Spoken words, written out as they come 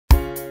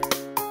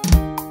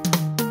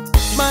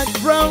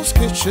McBrown's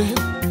kitchen.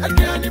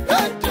 Again, you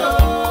bet yo.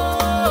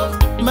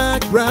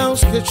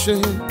 McBrown's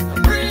kitchen.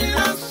 Bring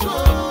us so.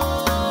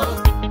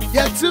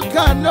 Yet to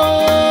cano.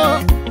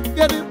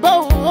 Get it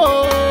bow.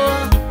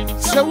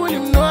 So when you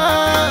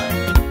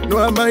know,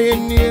 no am I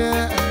in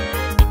here.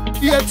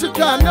 Yet to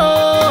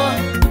cano.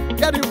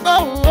 Get it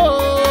bow.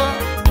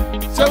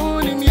 So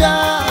when you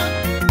know,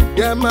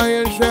 yeah,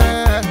 my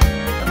share.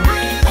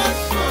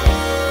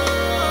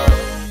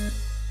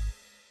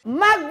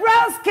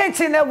 McBrown's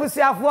kitchen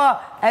ebusiafo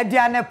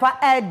edianepa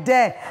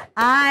ede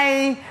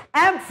I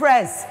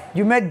Empress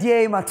you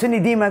medie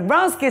matuni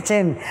McBrown's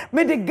kitchen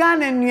me de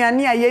Ghana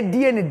nuane a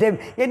yedie ne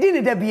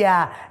de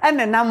bia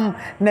enenam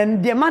na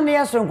de mane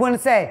yesonko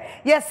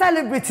say ye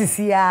celebrities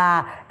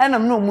ya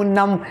enam no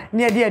munam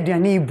ne de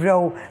aduane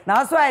ibrew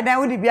na so ai dan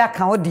wodi bia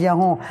ka wodi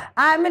ho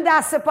I me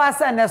da sepa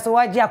sa ne so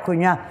waje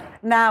akonwa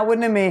na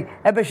woni me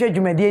ebehwe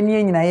dwumade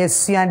ni nyina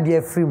yesuan de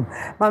afrim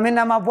ma me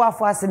na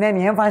maboafo ase na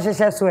ne yemfa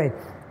hyehye so e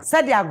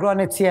said the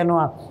agronetie no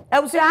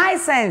a was high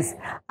sense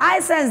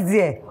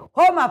there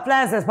home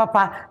appliances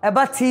papa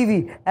about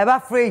TV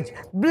about fridge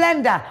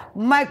blender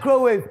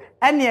microwave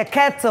any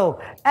kettle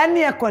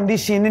any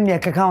condition in your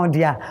account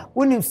dia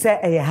when say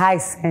a high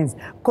sense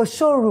ko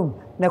showroom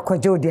na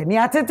kwajo dia ni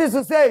atete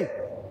so say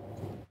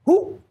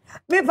who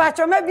me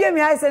pacho me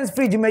high sense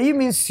fridge me yi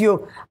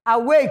nsuo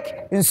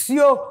awake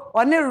nsuo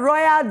on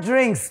royal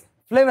drinks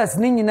flavors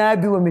ni nyina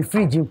bi wo me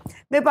fridge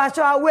me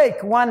pacho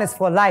awake one is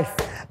for life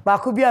ba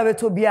ko bia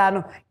beto bia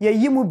no ye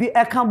yimu bi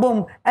eka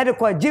bom e de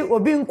ko gi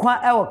obi nkwa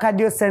e wo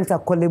cardio center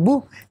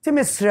kolebu ti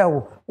me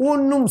srewo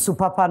wonum su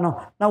papa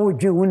no na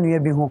wodwe wonua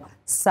bi ho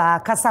sa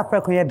kasa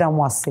preko ye dam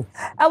wase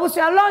abusu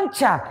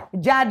launcher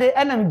jade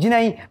enam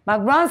ginan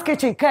McBrown's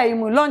kitchen kai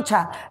mu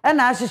launcher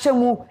na ahihye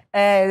mu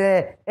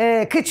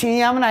kitchen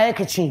yam na ye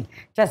kitchen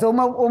just o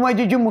ma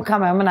juju mu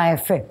kama yam na ye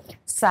fe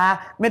sa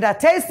me da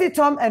tasty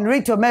tom and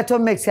red tomato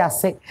mix ya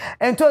se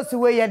ento si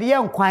we ye de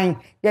nkwan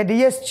ye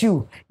de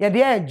stew ye de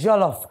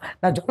jollof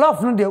na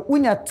jollof no de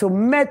unya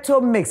tomato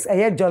mix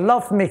ye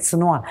jollof mix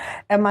no a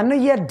e ma no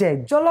ye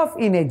de jollof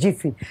in a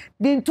jiffy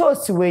din to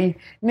si we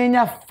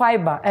nenya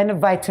fiber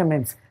and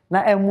vitamins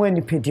na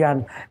emwe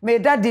pediano me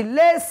da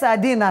delay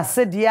sardine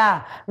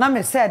sedia na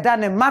me say da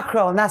ne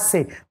mackerel na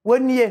se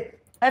wonie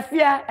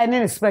afia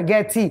ene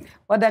spaghetti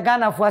oda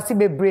Ghana fo ase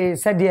bebre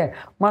sedia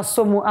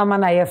masomu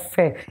amana ye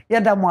fe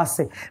yeda mo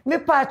ase me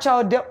pa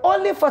cha the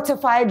only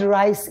fortified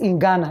rice in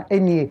Ghana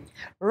enie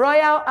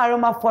Royal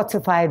Aroma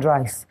fortified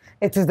rice.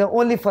 It is the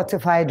only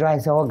fortified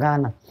rice in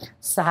Ghana.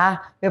 Sa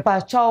me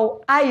pa cha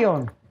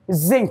iron,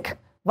 zinc,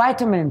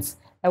 vitamins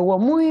ewo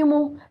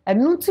muhimu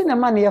enuti na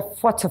man ye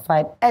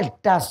fortified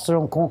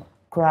edastronko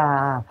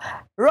kra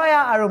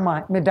Royal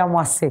Aroma medam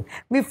wase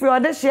me free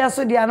ode share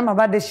so dia na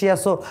maba de share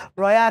so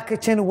Royal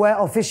Kitchen wear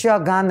official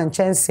Ghana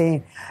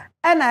nchen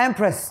and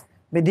Empress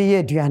me de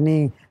ye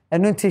aduane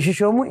enuti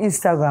hwehwe mu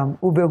Instagram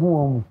ubehu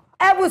omu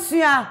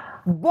ebusua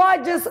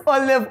gorgeous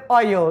olive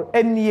oil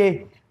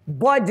enie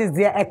gorgeous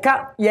there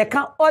ye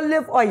can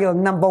olive oil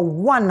number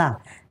 1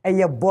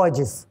 eye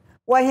gorgeous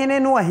wahene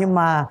no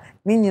wahima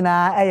ni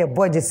nyina eye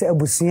gorgeous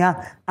abusua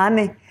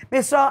ane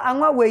me so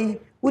anwa wei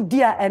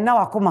udia ena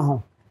wakoma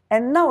ho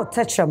ena o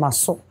teche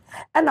maso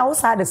ena wo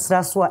sa de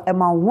sraso a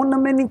ema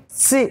wonamani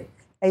ti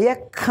eye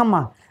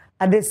kama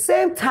at the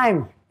same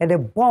time e de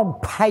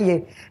bomb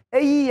paye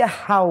eyi ya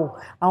how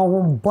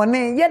an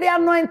bone ye de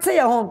anoint ye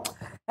ho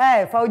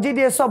fa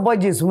ojide so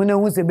budgets hu na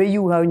hu se be yi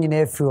how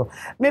nyina afiro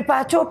me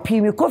pa cho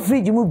pi me ko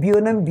fridge mu bio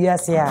na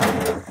biase a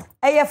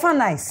eye fa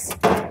nice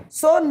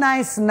so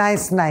nice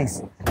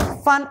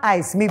fan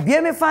ice me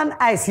bia me fan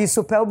ice he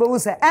super obo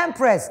say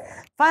Empress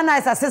fan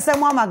ice asese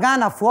mo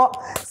magana fo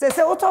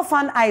say auto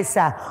fan ice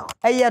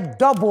eye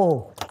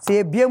double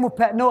say bia mu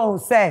pe no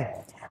say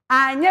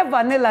anye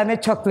vanilla ne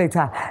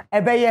chocolate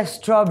ebe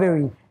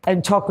strawberry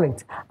and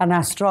chocolate and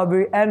a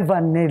strawberry and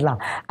vanilla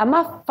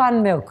ama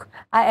fan milk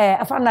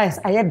fan ice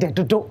aye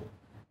dodo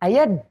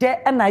aye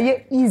de and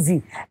aye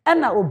easy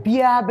and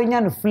obia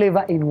benya no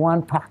flavor in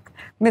one pack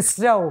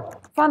Mr.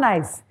 fan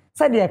ice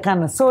said you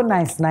can so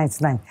nice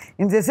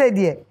in the said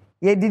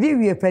ye did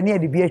we penny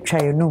de be atwa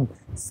enum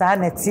sa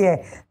na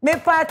tie me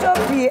pacho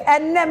pi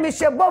enne me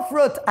hye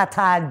bofrot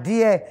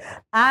atade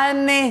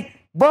ane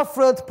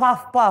bofrot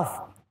puff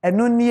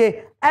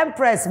enunie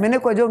Empress me ne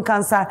kojo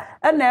cancer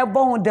na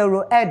ebo hu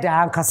dero eda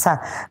ankasa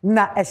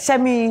na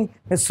ehye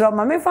me sro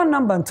ma me fa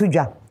number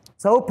ntodwa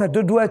so wo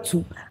pedodo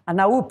atu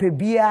ana wo pe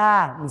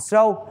bia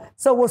sro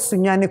so wo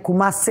sunyane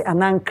kumase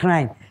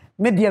anankran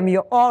medium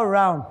you all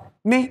round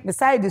me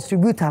beside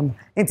distributor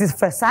it is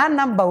first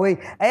number way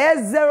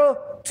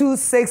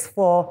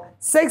 0264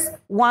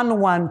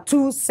 611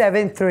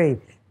 273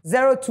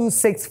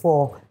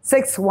 0264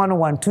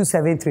 611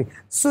 273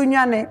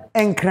 sunyane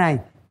enkran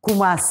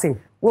kumase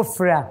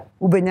wofra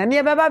ubenyane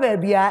e beba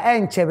bia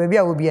enche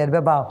bia wo bia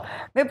beba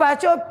me pa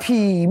cho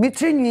pi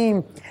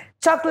mitrinyi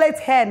chocolate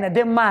hair na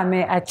de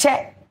mame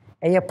ache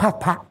eye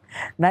papa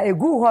na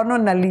egu ho no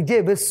na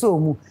lije be so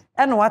mu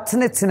ena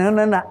watenetene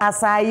no na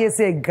asaye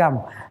se gam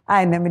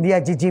I na me dia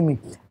jijimi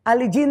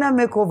Aligina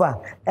makeover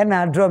and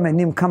I draw my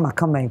name kama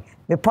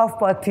the puff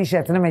pot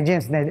t-shirt and my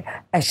jeans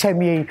a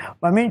shame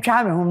but me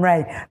try me home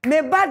right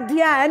me bad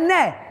dia and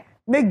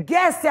me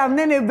guess am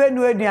nene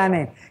benu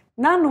aduane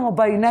na no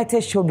ba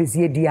United Showbiz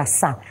ye dia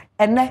sa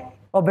ene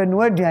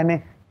obenu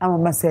aduane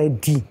amama say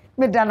di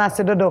me dana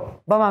se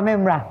dodo ba ma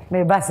memra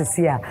me ba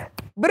sisi a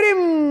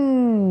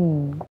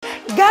brim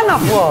Ghana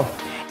for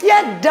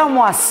ye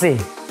damwase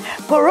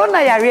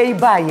corona yare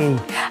ibaye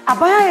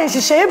abaya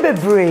hihye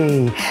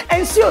bebre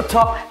ensi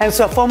oto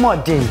enso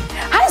fomodin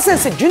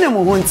Hisense dwene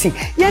mo honti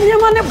ye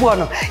niam ne bo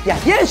no ya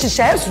ye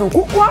hihye esuru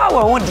kuku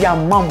awo ho dia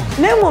mam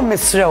na mo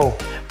mesrew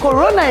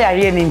corona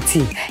yare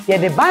nti ye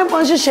de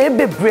bible hihye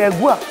bebre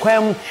agu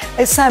akwam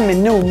esame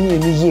ne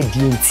omienu ye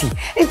die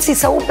nti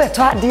se wo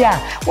beto ade a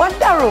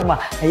wadaroma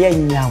ye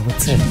nyina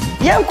abotre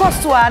ye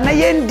nkoso a na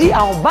ye ndi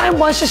awo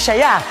bible hihye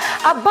ya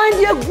aban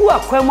ye agu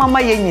akwam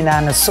ama ye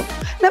nyina ne so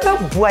na be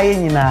bua ye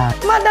nyina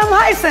Madam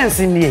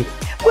Hisense ni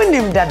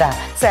Kunim dada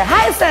say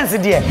Hisense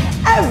dear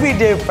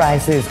everyday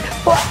prices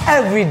for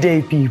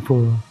everyday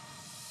people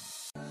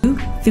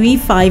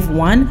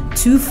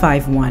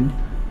 351251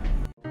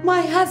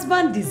 My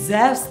husband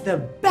deserves the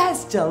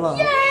best jollof.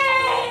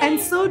 Yay! And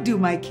so do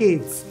my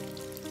kids.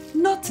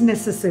 Not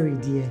necessary,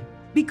 dear.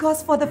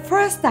 Because for the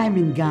first time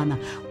in Ghana,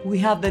 we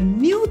have the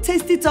new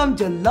Tasty Tom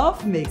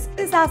Jollof Mix.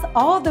 This has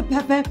all the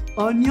pepper,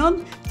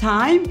 onion,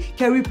 thyme,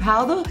 curry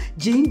powder,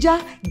 ginger,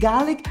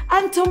 garlic,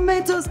 and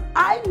tomatoes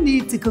I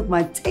need to cook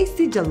my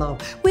tasty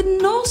jollof with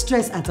no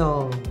stress at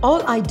all.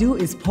 All I do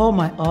is pour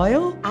my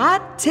oil,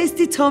 add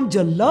Tasty Tom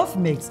Jollof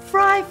Mix,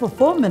 fry for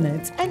 4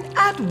 minutes, and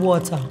add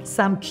water,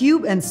 some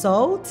cube and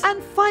salt, and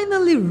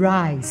finally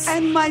rice.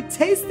 And my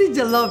tasty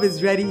jollof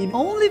is ready in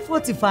only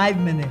 45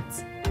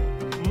 minutes.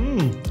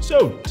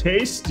 So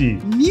tasty.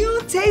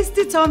 New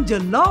Tasty Tom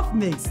Jollof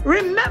Mix.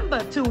 Remember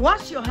to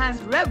wash your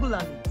hands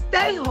regularly.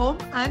 Stay home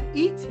and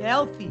eat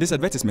healthy. This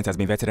advertisement has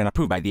been vetted and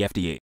approved by the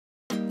FDA.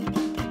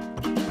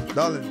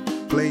 Darling,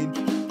 plain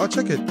or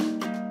check it?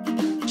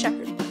 Check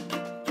it.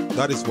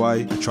 That is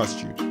why I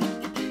trust you.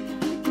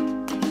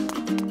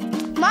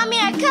 Mommy,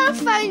 I can't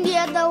find the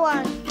other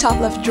one. Top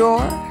left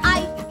drawer.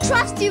 I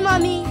trust you,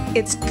 Mommy.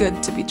 It's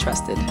good to be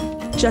trusted.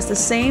 Just the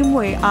same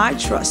way I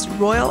trust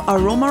Royal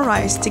Aroma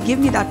Rice to give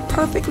me that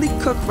perfectly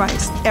cooked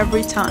rice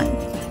every time.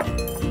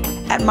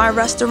 At my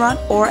restaurant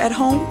or at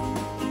home,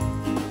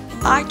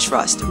 I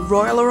trust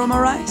Royal Aroma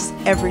Rice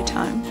every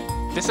time.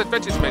 This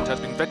advertisement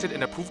has been vetted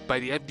and approved by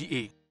the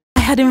FDA.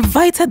 I had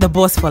invited the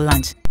boss for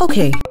lunch.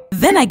 Okay,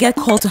 then I get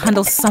called to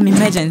handle some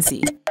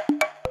emergency.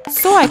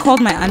 So I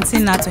called my auntie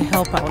Nat to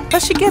help out,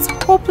 but she gets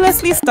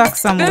hopelessly stuck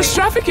somewhere. There's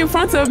traffic in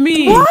front of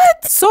me.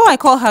 What? So I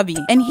call hubby,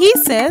 and he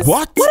says,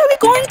 What are we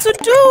going to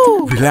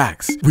do?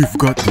 Relax, we've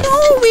got this.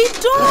 No, we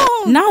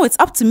don't. Now it's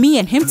up to me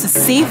and him to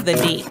save the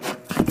day.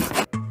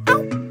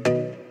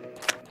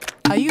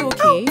 Are you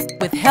okay?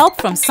 With help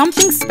from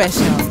something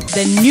special,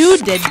 the new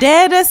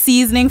Dedede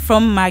seasoning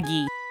from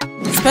Maggi.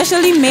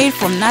 Specially made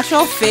from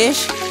natural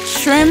fish,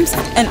 shrimps,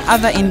 and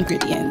other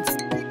ingredients.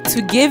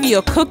 To give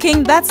your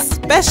cooking that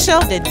special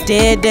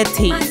Dedede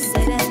taste.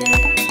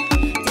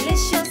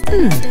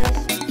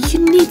 You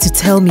need to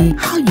tell me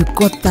how you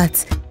got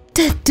that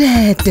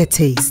Dedede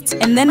taste.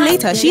 And then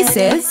later she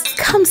says,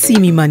 come see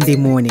me Monday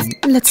morning.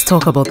 Let's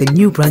talk about the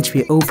new branch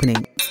we're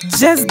opening.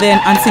 Just then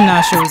Auntie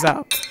Na shows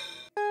up.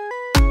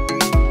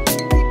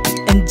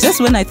 And just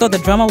when I thought the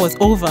drama was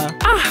over.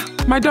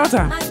 My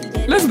daughter,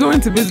 let's go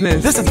into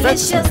business. This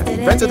advertisement has been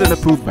vetted and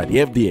approved by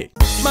the FDA.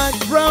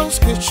 McBrown's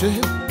Kitchen.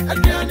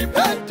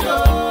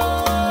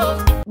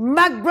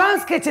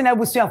 McBrown's Kitchen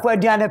ebusia for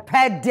aduane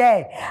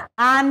pede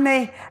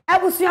ane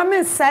ebusia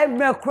me sai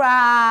me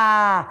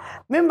kra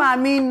me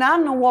mami na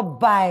no wo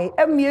bai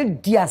emi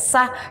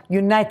diasa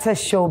United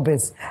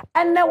Showbiz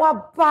ene wa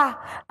ba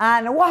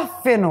and wa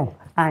fe no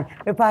an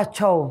e pa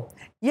cho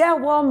ye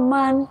wo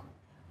man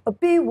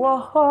obi wo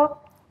ho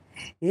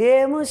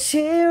ye mo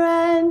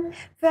shiran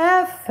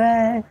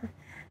fefe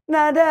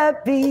na da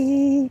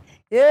bi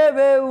ye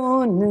be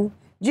wonu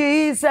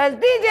Jesus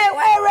DJ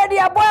we ready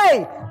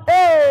boy.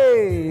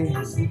 Hey,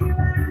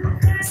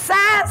 Sa,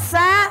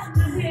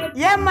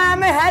 yeah,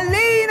 Mama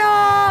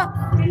Helena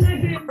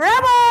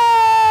Rhabbles.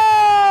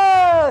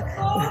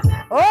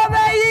 Oh,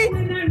 baby,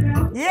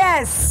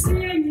 yes.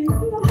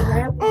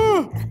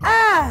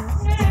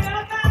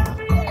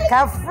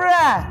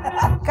 Kafra,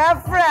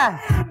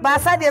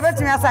 Basa de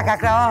Betina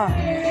Sakakra.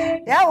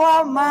 Yeah,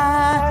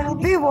 woman,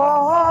 be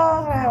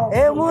war,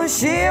 it was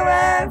sheer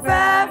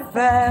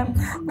fam,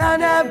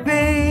 none of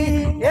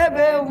be,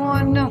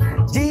 everyone,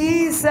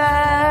 Jesus.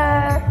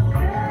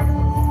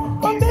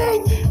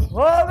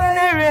 Oh,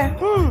 baby,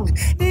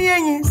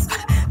 yes.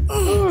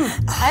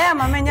 I am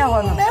a man,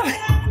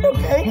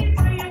 okay.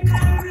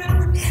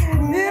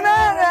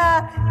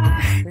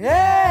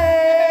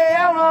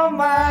 Yeah, I'm a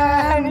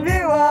man, be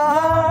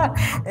war,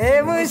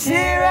 it was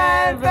sheer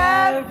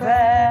fam,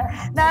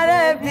 not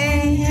a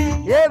be,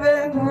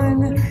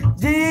 everyone,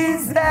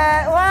 Jesus.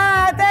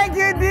 Wow, thank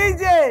you,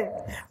 DJ.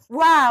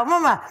 Wow,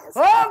 mama.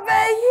 Oh,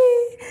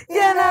 baby.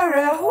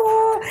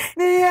 General.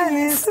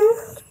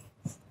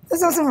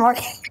 This is more.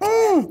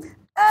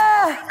 I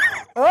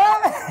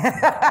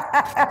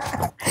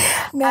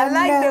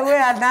like the way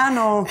I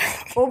now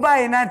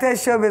Oba United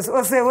Showbiz.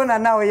 Oh, say when I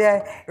now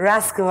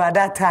rascal at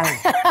that time.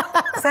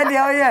 Said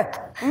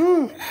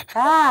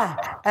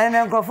and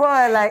then go for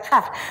like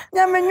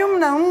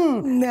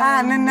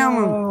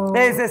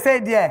They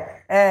said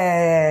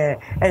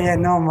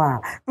no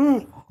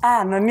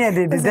no near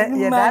the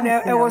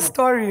it was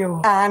story. It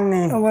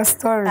was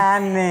story.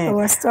 It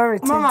was story.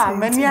 Mama,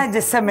 many I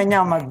just said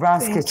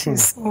McBrown's kitchen.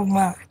 So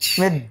much.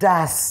 Me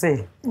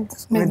dase.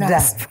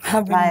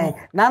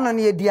 Nano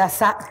near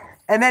Diasa.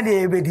 And then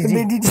they be did.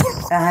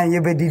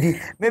 You be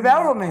did. Maybe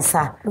I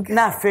romansa.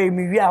 Na fey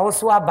me we are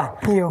also aba.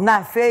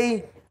 Na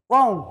fey.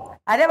 Wow.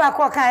 I never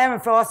call can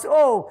for us.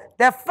 Oh,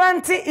 the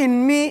fancy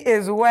in me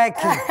is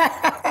working.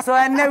 So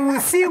and then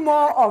we'll see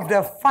more of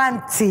the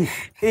fancy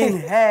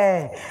in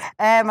her.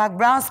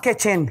 McBrown's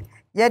kitchen.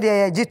 Yeah,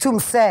 the jitum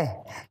say.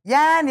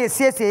 Ya ne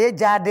siesie ye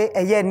jade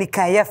eye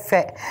nika ye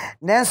fe.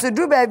 Nanso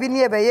du ba bi ne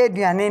ye be ye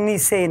aduane ni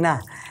sei na.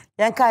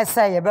 Yan kai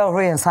say ye be horo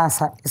yen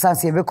sansa.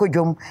 Sansa ye be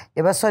kodwom,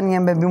 ye be so ne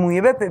yamba bi mu,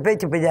 ye be pepe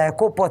peja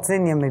ko pot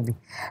ne yamba bi.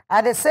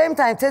 At the same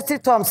time Tasty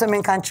Tom se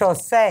men kan cho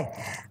say.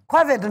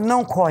 COVID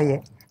no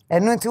koye.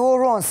 Enu nti wo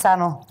ron sa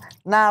no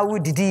na wo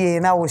didi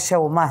na wo hye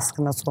wo mask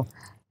no so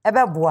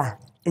ebe boa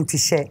nti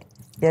hye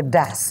ye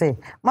da se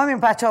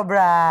mami pa cho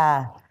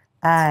bra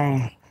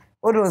ai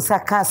wo ron sa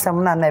ka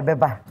sam na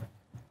ebeba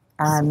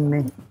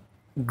amen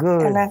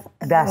good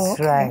that's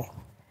right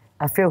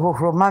I feel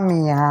ho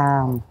mami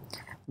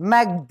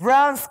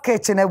McBrown's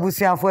kitchen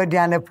abusuafo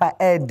aduane pa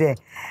ede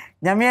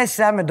nyame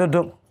ahira me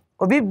dodo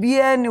obi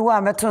bia ni wo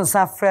ameto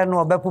nsa frɛ no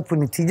obepopu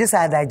ni ti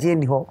gisa adaje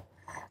ni ho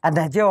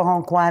adaje wo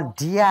hon ko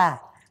adia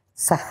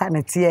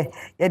Sahanete,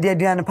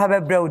 Yadian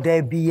Papa Bro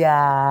de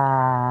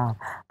Bia.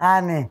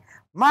 Anne,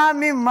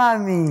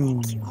 Mommy.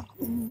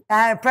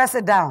 I press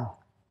it down.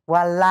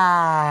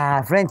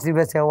 Voila. French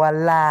liberty,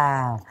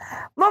 voila.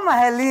 Mama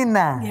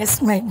Helena.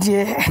 Yes, my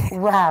dear.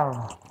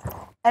 Wow.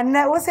 And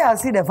now, what's I'll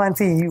see the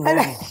fancy in you?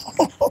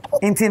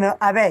 Intino,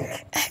 I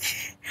beg.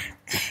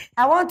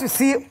 I want to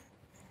see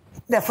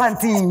the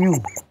fancy in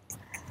you.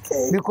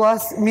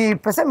 Because me,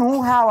 person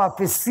who how I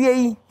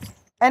perceive.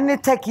 Any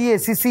techie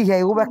sisi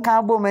here we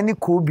can bo many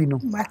kobi no.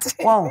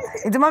 Wow.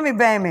 It's mommy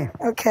buy me.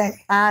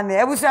 Okay. And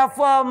I was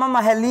for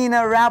Mama Helena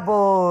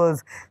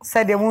Rhabbles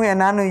said the movie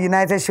and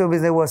United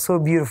Showbiz was so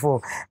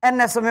beautiful. And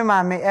that's so me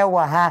mommy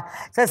ewa ha.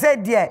 So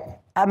said yeah,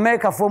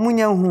 America for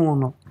munya hu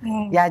no.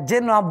 Ya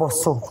general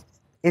bosso.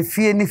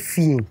 Efie ni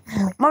fie.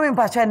 Mommy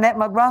mpacha net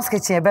McBrown's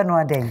kitchen e be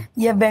no den.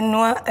 Ye be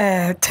no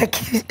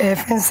turkey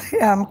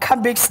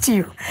cabbage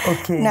stew.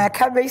 Okay. Na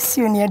cabbage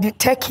stew near the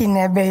turkey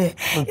na be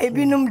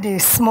ebinum the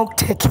smoked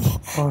turkey.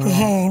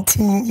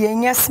 Nti ye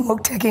nya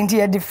smoked turkey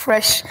nti the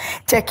fresh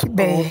turkey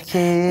be.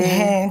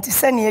 Okay. Nti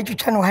se na ye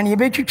twitwa no ha na ye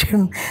be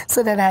twitwem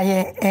so that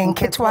I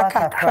nketwa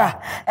kakra.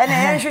 And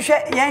yen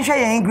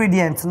hwe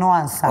ingredients no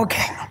answer.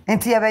 Okay.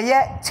 Nti ye be ye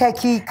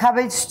turkey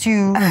cabbage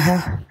stew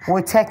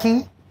with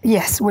turkey.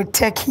 Yes, with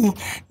turkey.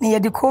 Near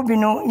the kobe,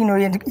 no, you know,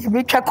 you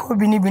be track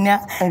kobe,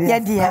 nibina,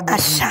 yadia, a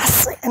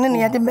shas, and then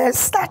you had the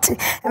best start.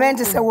 I went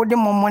to say, what the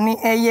more money,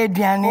 a year,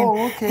 Diane,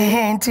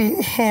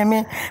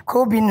 him,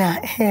 kobe, na,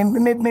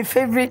 my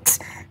favorite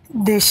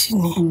dish.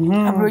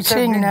 I'm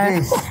reaching now.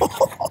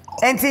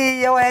 And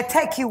you were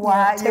turkey,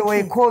 while you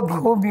were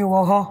kobe,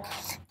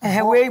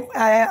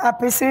 I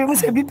perceive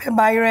say be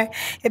bayre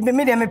e be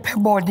me dem pe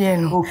body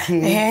no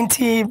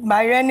enti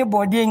bayre ni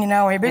body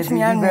nyina we bet me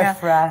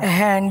anua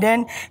and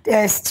then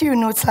the stew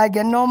no like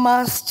a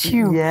normal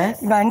stew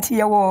but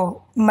you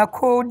wo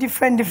mako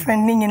different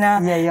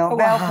nyina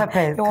bell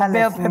peppers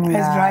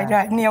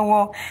right near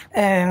wo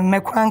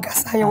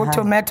mekwankasa yo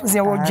tomatoes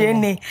yo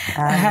jene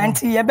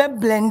enti ye be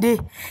blend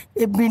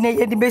e bi na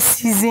ye be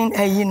season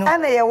you know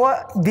and ye wo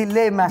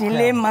delay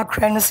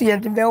mackerel so ye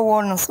be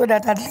wo so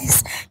that at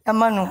least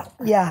yamano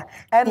yeah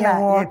and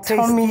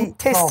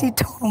tasty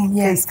tom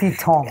yes tasty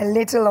tom a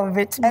little of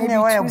it maybe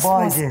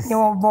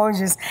two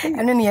gorgeous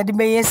and then ye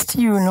be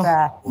stew no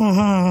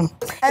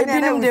and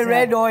then the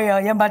red oil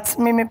yeah but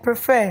me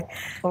prefer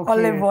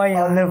olive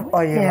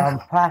oil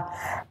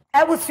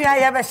Ebusua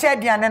ye be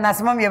shed yan na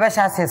asem me be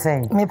sha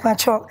sesen me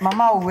pacho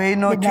mama we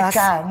no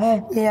twika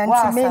mu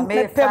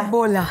me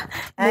pebola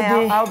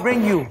I'll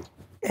bring you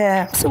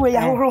so we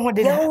ya horo ho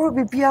de ya horo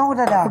bibia ho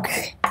dada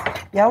okay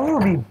ya horo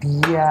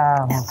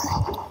bibia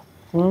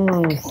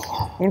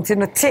into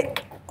no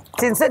tick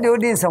tin said the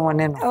audience someone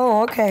no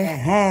oh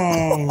okay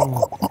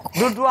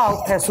do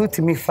out pursuit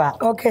me fa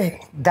okay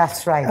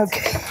that's right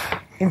okay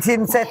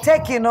into say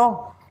take you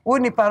know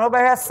Uni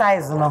panoba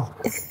size no.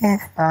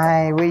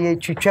 Ai we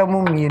twitwa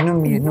mu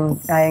mienu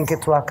ai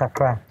nketo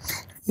akakra.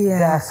 Yeah.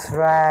 That's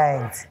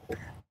right.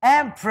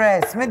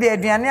 Empress, me the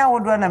aduane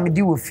awodo na me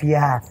di wo fie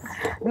ha.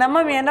 Na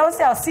mama na wo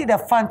say I'll see the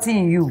fancy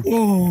in you.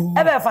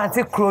 Ebe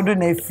fancy krodo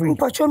na free.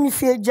 Pocho me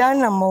fie ja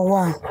number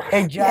 1.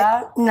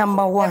 Eja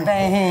number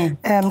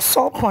 1.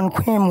 Salt on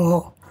cream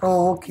ho.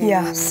 Oh, okay.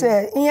 Yeah, so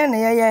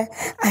yeah,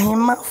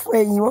 ahima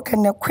you work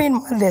in the queen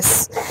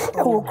mothers.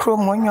 I will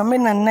chrome when your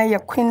men and na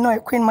queen no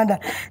queen mother.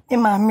 Me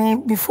mammy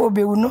before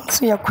be will not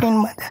see your queen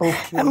mother.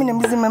 Okay. I mean I'm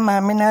busy my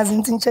mammy as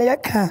in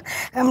Tinchayaka.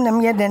 I'm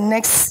the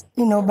next,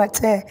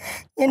 but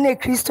in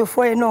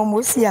Christopher and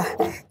almost yeah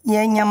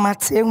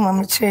mate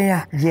mamma.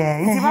 Yeah,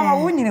 it's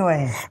mama winning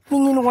away.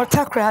 Meaning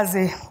water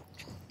crazy.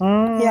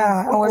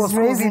 Yeah, I was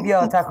raising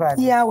water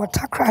crazy. I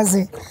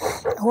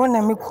want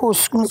to make school.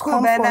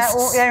 So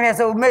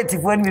mate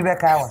when we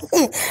back out.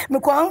 Me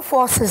call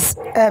forces.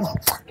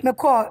 Me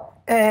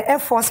call Air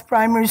Force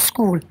Primary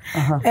School.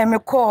 Me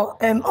call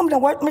the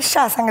what me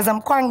shas as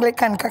I'm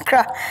Anglican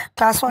kakra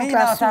class 1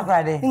 class 2.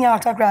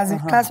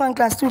 Class 1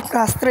 class 2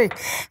 class 3.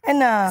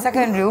 And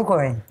secondary uko.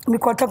 Me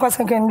call Takwa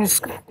Secondary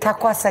School.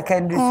 Takwa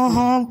Secondary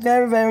School.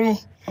 Very very.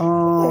 We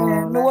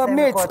were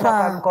mates,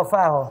 bad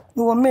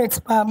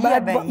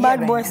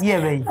boys.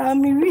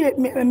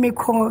 Me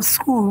call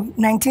school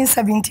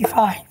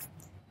 1975.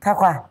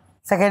 Takwa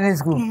Secondary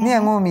School.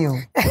 Near Mumio.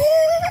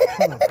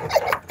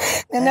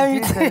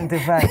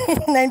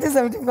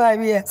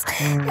 1975, yes.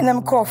 And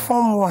I'm called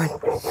Form 1.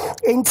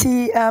 And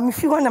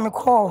if you want to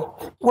call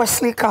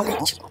Wesley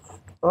College.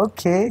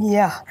 Okay.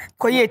 Yeah.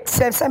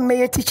 Because I'm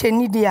a teacher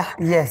in India.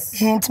 Yes.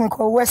 And me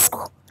call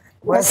Wesley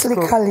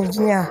College,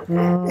 yeah.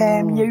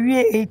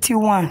 Year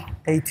 81.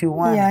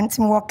 81. Yeah, and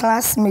my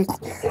classmate,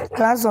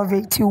 class of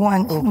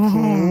 81.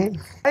 Okay.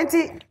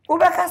 Auntie,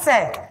 Ubeka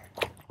said,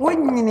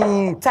 when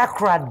you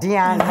takra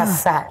dian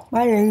kasa.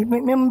 Me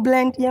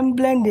blend,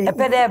 blended. A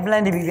pede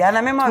blended, and I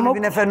remember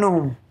never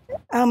know.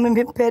 I'm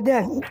a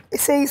pede.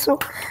 Say so,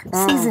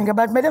 season,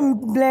 but madam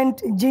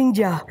blend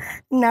ginger,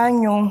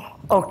 nanyo.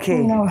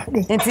 Okay.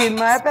 Until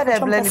my pede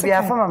blend be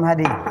a form of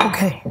Hadi.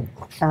 Okay.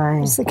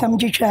 So come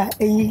to try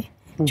a.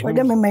 Show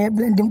them my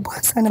blending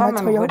pots and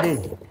about your day.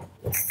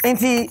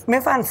 Auntie, me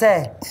fan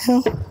say,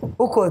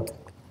 Uko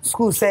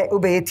school say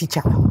obey a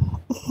teacher.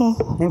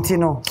 Auntie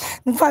no.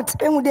 In fact,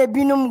 I'm there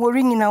be no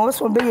worrying in our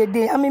obey a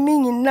day. I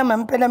mean,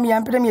 Nam Pedami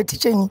and Pedami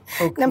teaching.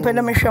 Nam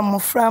Pedamisham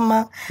of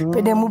Frama,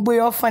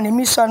 Pedamuboy off and a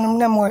mission,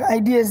 no more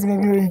ideas.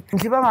 Maybe.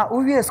 Mama,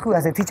 who you school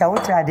as a teacher?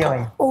 What try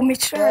there? Oh, me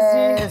try.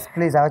 Yes,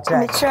 please, I'll try.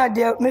 Me try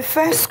there. My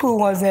first school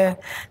was a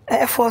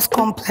Air Force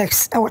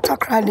complex. I was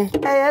Takradi.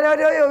 Hey, I don't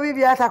know we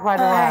be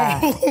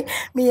Takradi.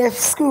 Me have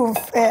school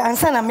and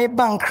son I made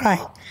bank cry.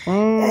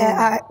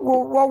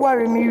 What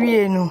worry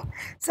me, no.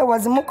 So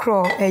was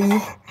Mokro,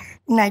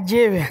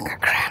 Nigeria.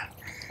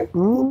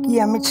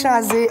 Yeah, me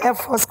chaze Air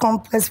Force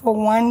complex for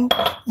 1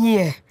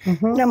 year.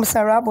 Helena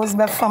Rhabbles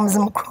by farms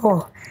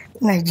Mokro,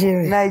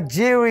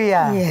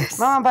 Nigeria. Yes.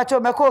 Mama Pacho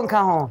Meko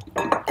nka ho.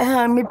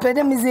 Me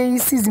pede me say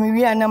season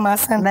me na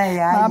masan.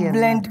 Ma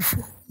blend.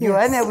 You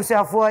any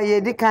abusuafo ye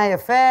di kan your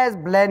first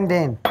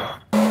blending.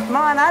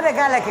 Mama na the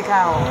garlic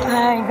ka ho.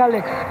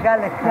 Garlic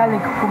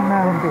kuma.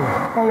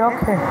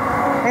 Okay.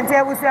 Enti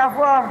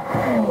abusuafo.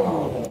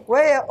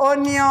 Where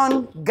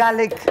onion,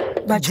 garlic,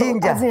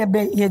 ginger.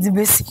 Ye di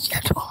basic.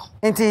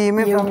 Enti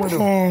me from do.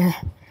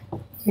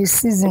 You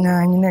season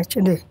and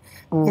actually.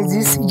 Ye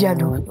di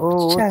sijado.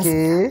 Oh,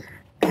 okay.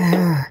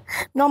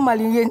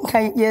 Normally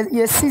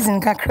ye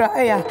season kakra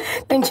aya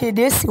enche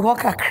dey si ho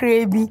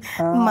kakra bi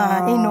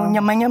ma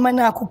nyamanyama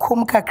na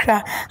akokom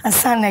kakra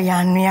asana ya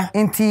anua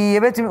enti ye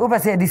betumi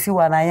obase dey si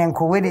wa na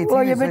yenko we dey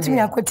TV ye betumi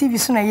akọ TV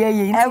so na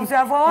ye enti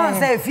everyone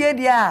say fie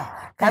dia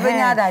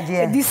kabenya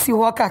adaje dey si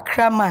ho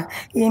kakra ma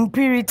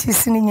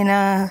impurities ni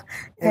nyina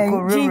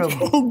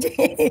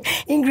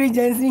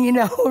ingredients ni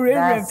nyina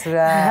horror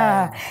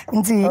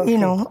enti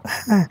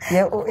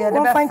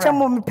one find some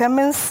more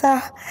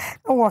pemensa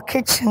our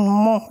kitchen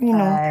more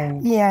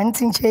yeah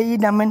ntinche yi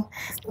daman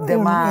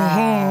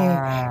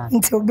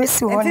nti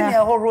obesi wona nti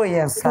ya horror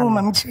yes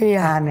mam che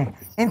ya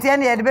nti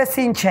ya de be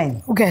sin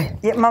chen okay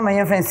mama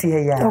yen fancy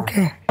ya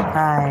okay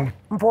ai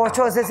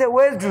mpocho say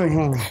well drew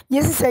him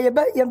yes say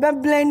you be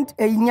blend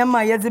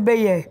nyama ye de be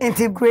ye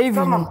nti gravy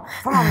mama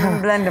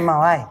blend ma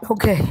why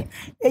okay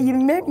you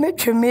me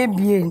cheme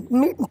bie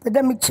me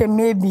peda me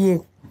cheme bie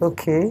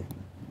okay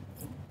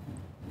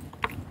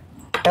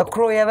a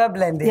crow you be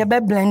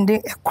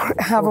blending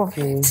have of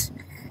it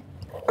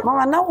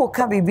mama na wo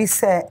ka bibi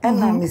say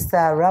na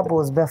Mr.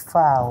 Rhabbles be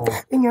fa o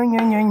nyo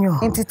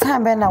into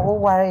time be na wo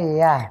ware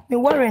ya me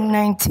ware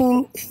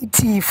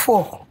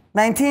 1984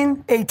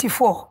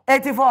 84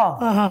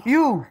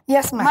 you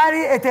yes ma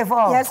marry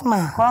 84 yes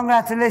ma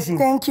congratulations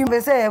thank you be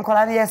say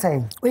enkola na yes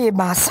say we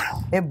basa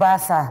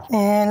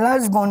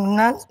last born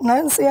na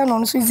say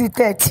no so is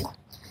 30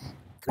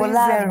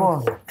 last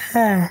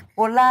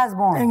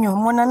born enyo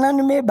mona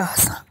nanu me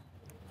basa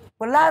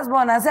last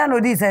born na say no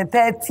this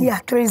 30 yeah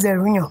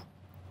 30 nyo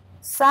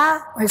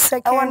sa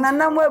second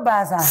nana mo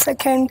basa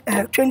second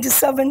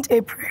 27th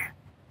April.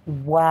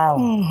 Wow.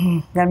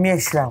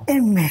 Nyamiesha.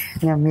 Amen.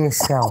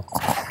 Nyamiesha.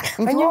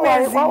 And you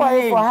were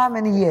for how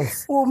many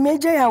years? Oh,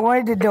 major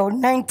awarded though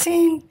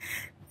 19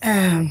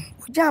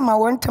 Jama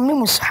one time no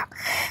musa.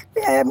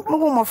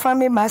 Mo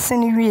family ma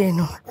sene wie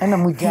no. Na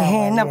mu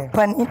jama. Na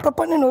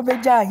papa no be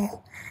jaye.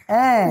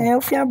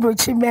 Ofi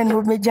abrochi be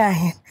no be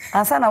jaye.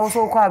 Ansa na wo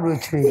so kwa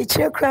abrochi. E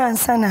chire kra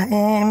ansa na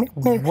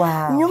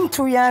nyum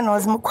tu ya na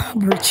ozmo kwa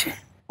abrochi.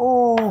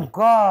 Oh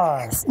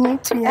God.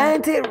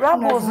 Auntie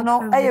Rhabbles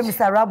no,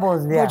 Mr.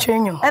 Rhabbles there.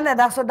 And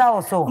that's what that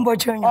was so.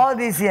 All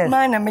these years.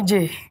 Man, I'm a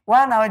J.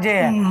 One hour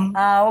J.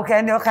 Okay,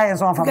 and the okay is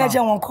one from.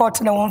 Gaja one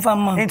quarter and one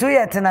from. In 2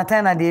 years and a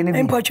 10 at the end.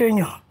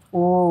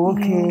 Oh,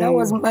 okay. That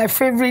was my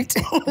favorite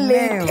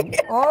lady.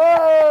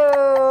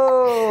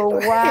 Oh,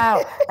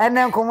 wow. And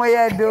then come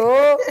here,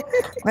 do.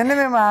 My name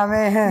is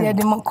Mammy. Yeah,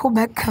 the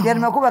Makubeka. Yeah, the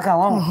Makubeka.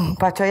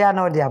 Pachoya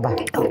no diaba.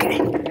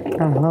 Okay.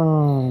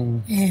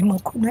 Yeah,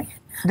 Makubeka.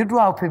 Did you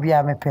help me?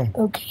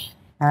 Okay.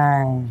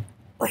 Aye.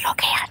 Oh,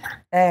 okay,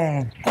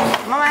 Anna.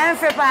 Mama, I'm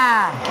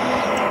Papa.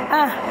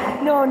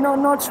 No,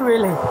 not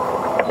really.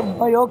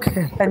 Oh,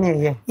 okay.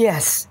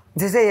 Yes.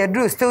 They say you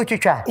do still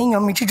chicha. In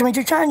your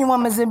chicha, you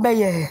want me to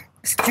be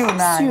stew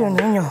now.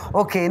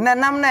 Okay, now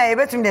I'm not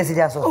able to message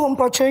us. Oh,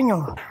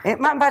 Patrino.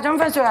 My patron,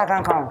 I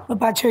can come.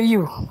 Patro,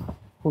 you.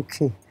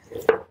 Okay.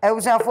 I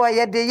was for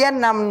ye the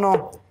yenam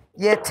no,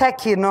 ye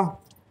tacky no.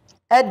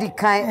 Eddie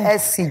kind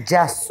SC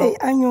just so.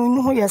 I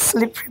know you're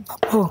slippery,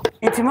 Papa.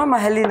 It's Mama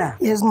Helena.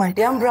 Yes, my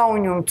dear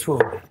brown young too.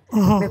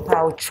 Me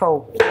pow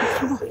chow.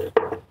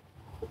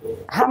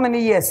 How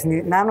many years?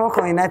 Nano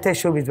United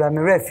Showbiz by me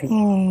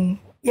refi.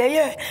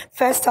 Yeah.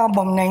 First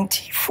album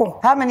 94.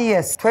 How many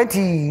years?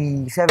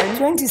 27.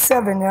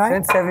 27, right?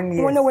 27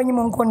 years. When you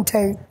want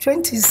contact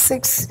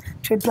 26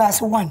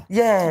 plus 1.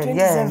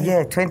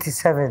 Yeah.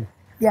 27.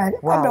 Yeah.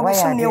 Wow. Why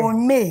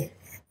on May?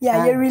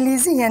 Yeah, you're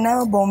releasing an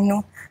album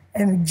no.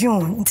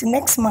 June into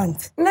next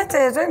month. Not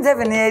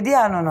 27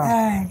 idea no.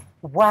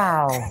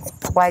 Wow.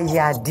 Why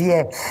ya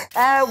dear. We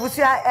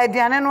see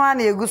Ediana no one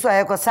you go so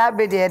I ko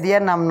sabe de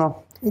nam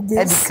no.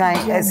 Edi kan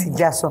esi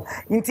jaso.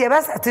 Nti e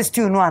ba artist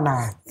you no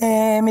ana.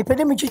 Me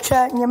pede me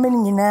twitwa nyame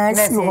nyina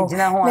si ho.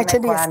 Na che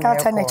de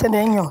scatter na che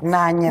de nyo.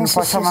 Na nye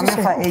poto ma me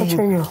fa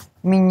eyi.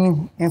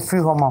 Minyi enfri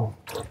ho ma.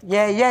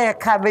 Yeah,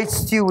 cabbage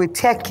stew with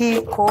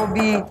turkey,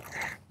 Kobe,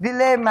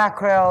 filet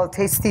mackerel,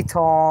 tasty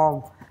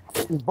tom.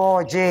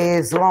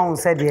 Borges, long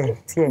said ye.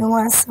 You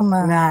want some?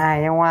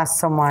 You want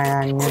some?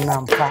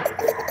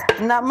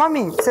 Now,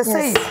 mommy,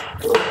 say,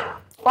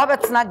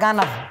 Robert's not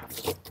Ghana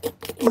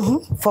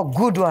for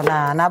good one,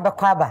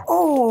 Nabakwaba.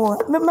 Oh,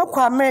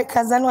 Memako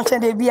Americans are not a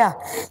debia.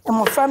 And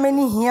my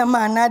family here,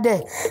 man,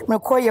 another,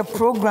 McCoy a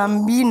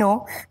program,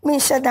 Bino, me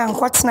shut down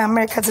what's in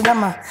America to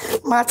them,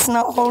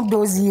 Martina, all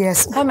those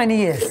years. How many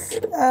years?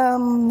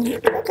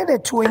 Look at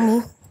it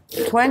 20.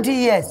 20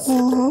 years.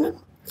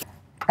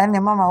 And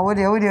the mama, what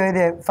do you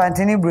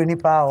Fantini Bruni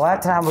Power?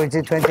 What time was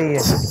it 20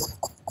 years?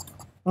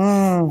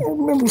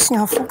 Maybe she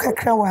have a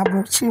crowd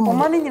about Chimo.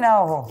 Money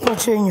now.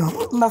 Pochino.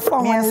 My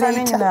phone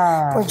later.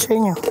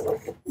 Pochino.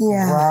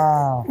 Yeah.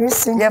 Wow.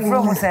 Recently. You're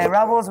from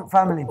Rhabbles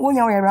family. We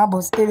are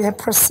Rhabbles.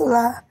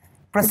 Priscilla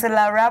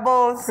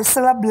Rhabbles.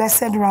 Priscilla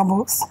Blessed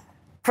Rhabbles.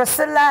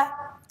 Priscilla,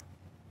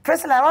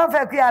 what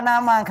for you now,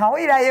 man? Can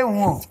we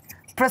hear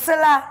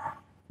Priscilla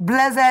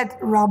Blessed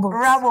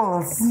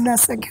Rhabbles. The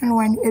second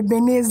one,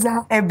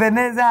 Ebenezer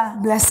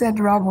Blessed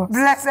Rhabbles.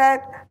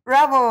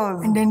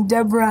 And then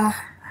Deborah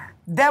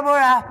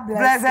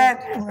Blessed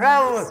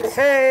Rhabbles.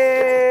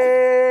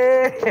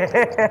 Hey!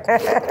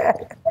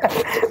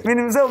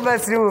 Meaning so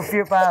much with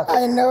you, Papa.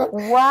 I know.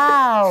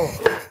 Wow.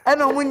 I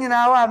know when you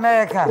know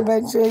America.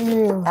 But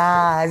you.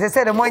 As I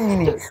said, the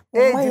money.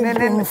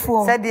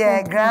 Said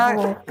the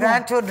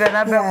grandchildren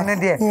are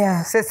there.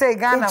 Yeah. Say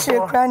Ghana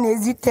for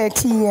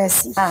 30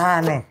 years.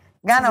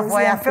 Ghana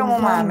for your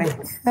film, mommy.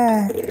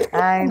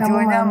 I do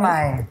your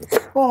mind.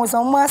 Oh,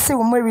 so much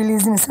we're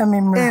releasing some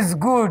memory. It's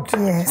good.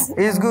 Yes.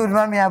 It's good,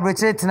 mommy. I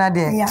brought it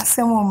today. Yeah,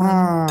 some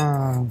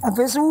woman. I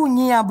first who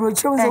knew I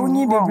brought you, so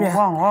need baby.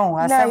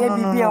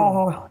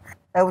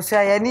 I will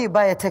say I need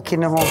buy a take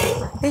in the home.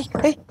 Hey,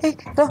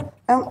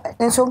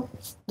 and so,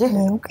 yeah,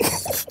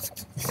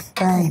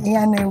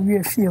 no,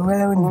 we feel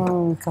well.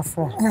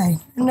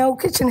 No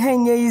kitchen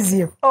hang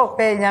easier. Oh,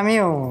 pay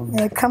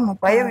Yamio. Come up.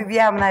 Why you be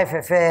a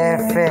knife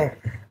fair?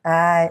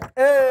 Aye.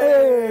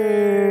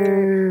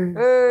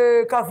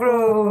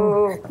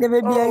 Kafro. The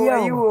baby,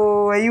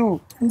 are you?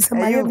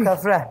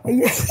 Kafra.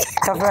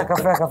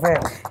 Kafra.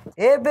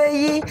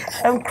 Ebe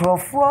and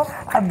Crawford,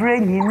 I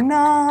bring you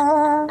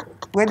now.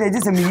 Where they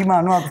just a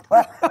minimum,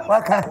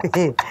 what can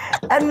be?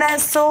 And then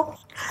so,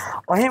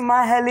 or him,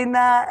 my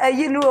Helena,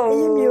 you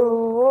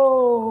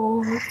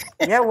know,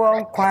 yeah,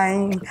 one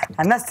quine,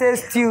 and I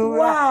says to you,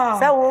 wow,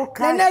 so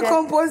can I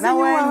compose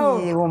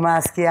you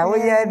mask here? We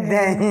had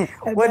then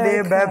what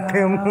they bap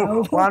him,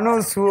 one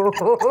also.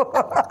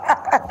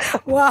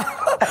 Wow,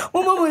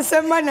 woman will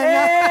send money.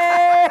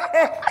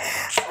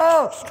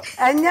 Oh,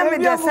 I never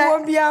just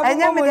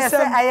I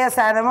said, I yes,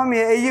 I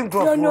remember you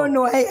go.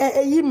 No,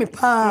 I me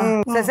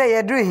palm. Say,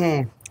 I do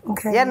him.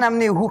 Okay. Yeah, nam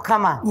ne hu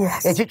kama.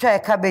 Yes. E twitwa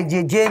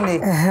cabbage jene.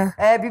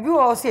 Bibi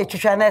wo so e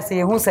twitwa na se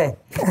ye hu se.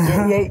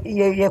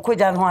 Ye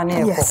koja no ane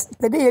ye ko. Yes.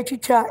 But ye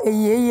twitwa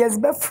yes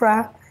be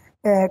fra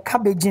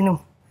cabbage no.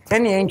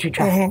 Ene ye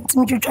twitwa.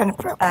 Timi twitwa ne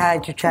pra.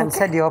 Twitwa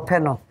se de ope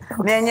no.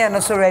 Na enye no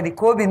so ready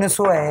kobi no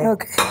so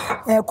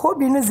Okay.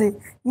 Kobi no ze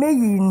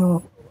meyi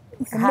no.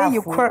 May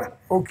you cry.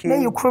 Okay.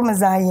 May you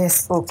cry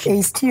yes.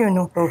 Okay. Still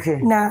no. Okay.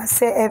 Na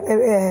say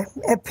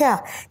a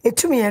pair.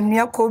 Etumi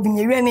enua kobi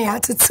ne we ne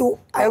atetu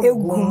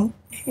egum.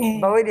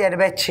 Ba we de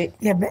bechi.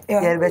 Yeah.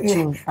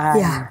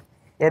 Yeah.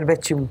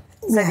 Yerbechim.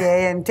 Say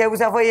de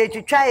ntebusa for ye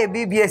twitwa ye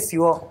BBS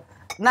wo.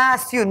 Na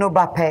stew no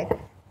bape.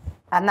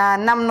 Ana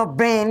nam no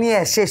brain ne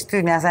ye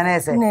stew ne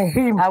asana say. Na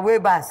him. Awe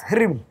bas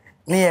hrim.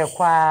 Ne ye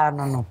kwa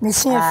no. Me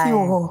see a few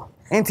ho.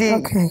 Enti.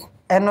 Okay.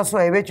 Eno so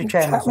e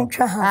betwitwa no.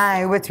 Ah,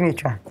 e wetumi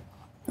twa.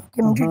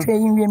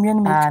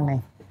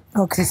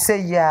 Okay,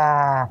 say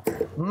ya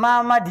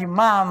mama di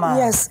mama.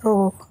 Yes,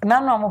 oh.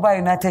 Nano mobile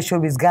United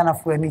Showbiz Ghana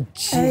for any.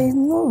 I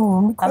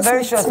know. I'm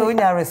very sure so when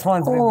you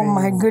respond. Oh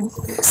my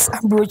goodness,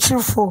 I'm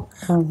cheerful.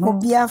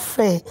 Obia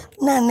fe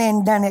na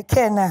ndane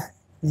kena.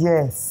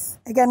 Yes.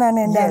 Egana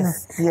ndana.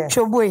 Yes.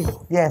 Chobwe.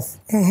 Yes.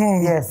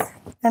 Yes.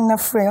 And na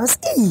friends.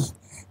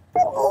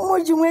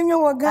 Moji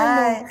mwenyo wa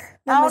Ghana.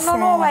 No,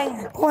 why?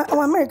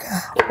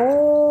 America.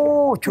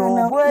 Oh,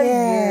 Chobwe.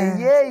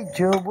 Yeah,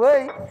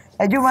 Chobwe.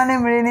 Ejuma ne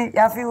mreni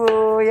yafi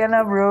wo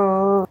yana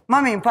bro.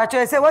 Mami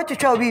mpacho say what you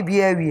try be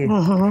bia wie.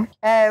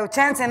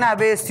 Chance na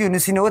be stew no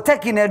si no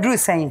take na dru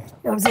san.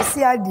 Yo se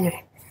si ade.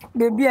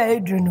 Baby a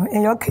edru no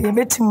e okay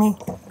betumi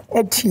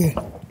etie.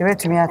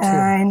 Betumi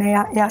atie.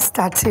 Na ya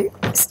start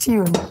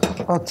stew.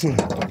 Okay.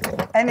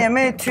 Ene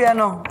me tua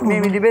no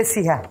me de be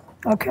si ha.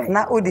 Okay.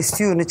 Na o the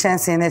stew no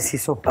chance na si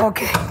so.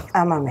 Okay.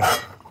 Amame.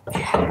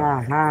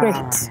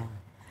 Great.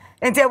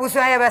 Enti abusu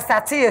aye be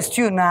start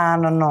stew na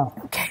no.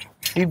 Okay.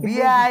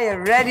 Bibia you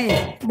ready?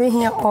 Be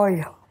here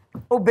oil.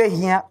 Be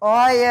here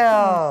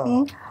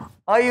oil.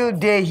 Oil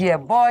day here,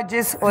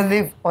 Borges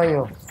olive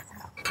oil.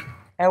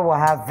 Ewa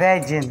ha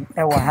virgin,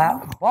 ewa ha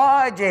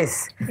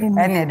Borges.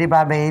 Ene de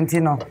baba enti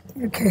no.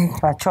 Okay.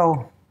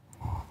 Pacho.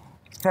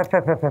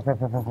 Pepe.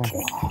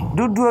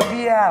 Dudu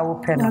bia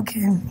open.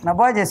 Okay. Na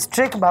Borges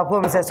trick ba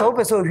ko say so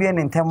ope so hwie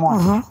ne ntemo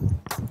a.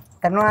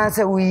 Eno an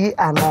say we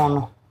ano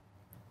no.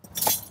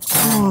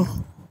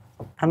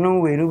 Ano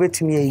we no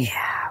betimi ayi.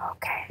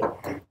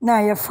 Na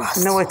ye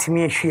fast. Na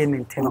watimi ahwie ne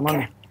ntemo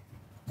no.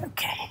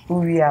 Okay.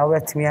 We are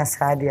watimi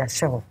asade a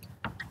sheho.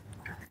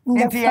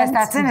 If you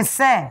start in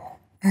say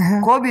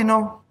Kobi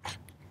no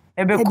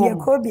ebe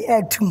Kobi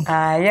etum.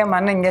 Ye ma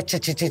no nye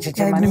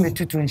chichichichi ma no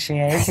metutu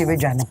nhia ye se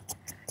bedwane.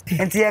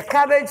 Enti ye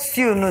cabbage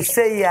stew no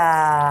say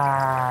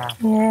ya.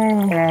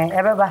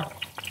 Ebeba.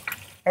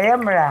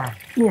 Eyemra.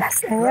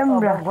 Yes,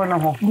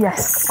 eyemra.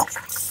 Yes.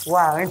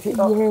 Wow, enti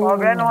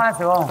obre no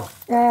ase o.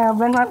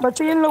 When but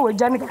you know we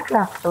jani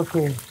kakra.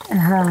 Okay.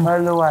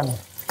 Hello one.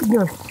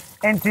 Good.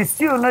 Enti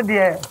stew no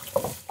de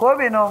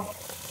Kobi no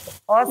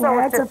also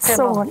what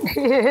so.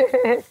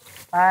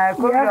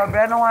 Kobi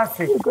obre no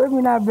ase.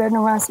 Kobi na obre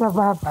no ase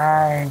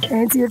papa.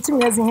 Enti yetu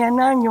yezi here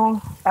na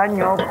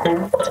anyo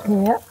kom.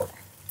 Yeah.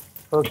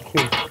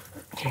 Okay.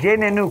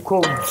 Jene no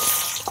kom.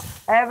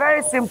 A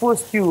very simple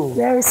stew.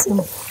 Very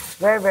simple.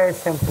 Very, very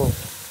simple.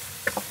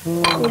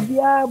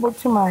 Obia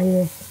botuma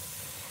here.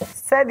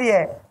 Said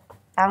ye,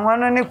 I'm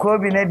one on the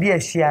Kobi na be a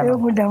shia.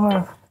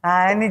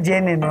 Any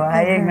Jene no,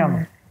 I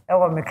am. I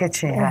want me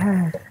kitchen.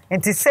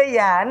 And to say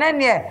ya, and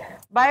ye,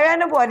 by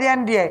anybody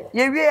and dear,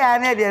 ye be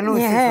an idea no.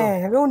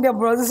 Yeah, round the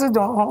brothers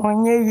don't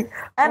on ye.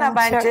 And a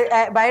bunch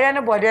by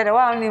anybody, the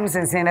one names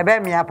and saying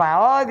about me up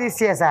all these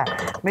years.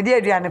 Me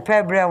dear, and a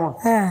pair brown.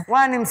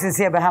 One names is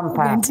here by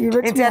Hampa.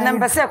 It's a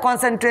number say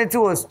concentrate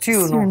to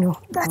stew.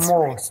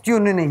 More stew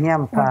in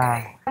him.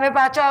 Me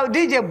pacho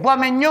DJ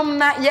Bomenyum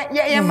na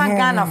ye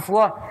magana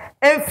for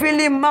a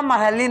feeling Mama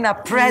Helena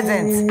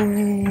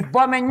present.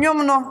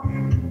 Bomenyum no.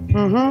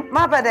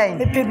 Mapa day.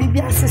 The baby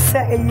has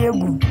a year.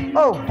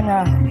 Oh,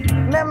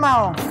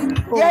 Memo.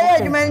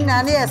 Yeah, you mean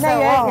Nania.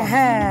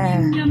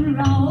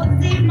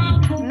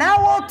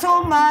 Now,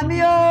 to Mammy.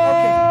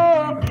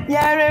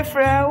 Yare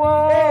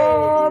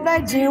Frewo,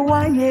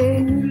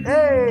 Bajiwaye.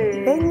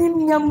 Any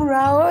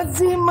Yamra,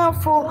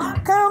 Zimafo,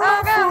 come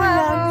on,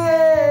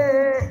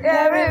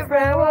 Yare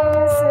Frewo,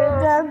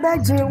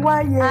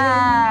 Bajiwaye.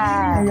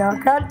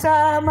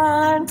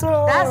 Yakatamanto.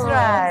 That's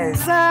right.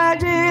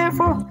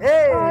 Sajifo,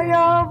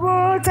 your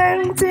boot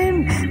and team,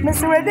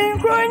 Miss Wedding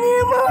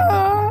Cronimo.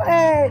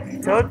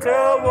 Toto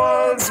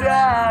was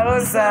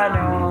Rosano.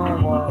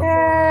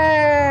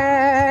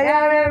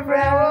 Yare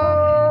Frewo,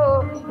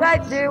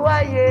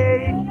 Bajiwaye.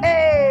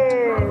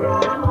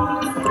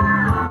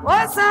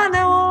 What's on the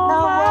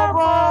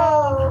wall?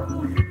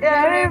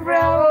 Yare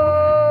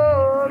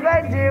Frewo,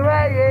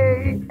 Bajiwaye.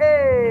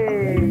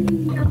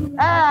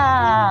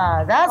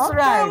 Ah, that's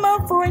right.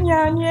 That's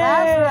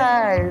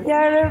right.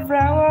 Yare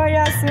Frewo,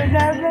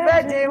 Yasuda.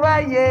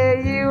 Bajiwaye,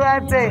 you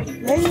are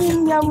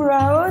saying. Yamra,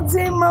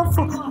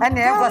 Zimafu.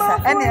 Any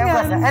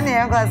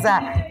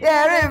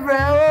Yare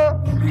Frewo.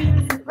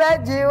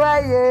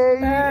 Bejiwaye.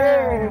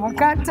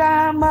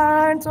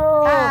 Katamanto.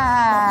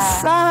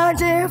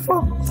 Sajefo.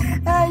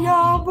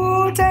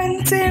 Ayobu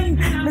tentim.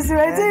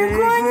 Misweti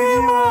kwenye.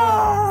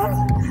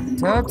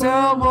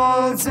 Toto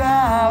Bosa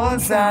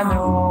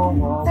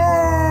Osano.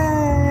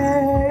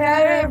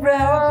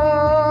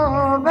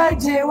 Yarebrao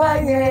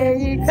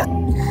Bejiwaye.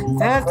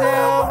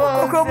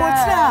 Toto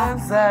Bosa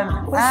Osano.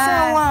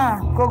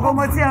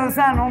 Kokomotia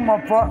Osano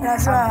Mopo.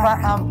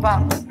 Ampa.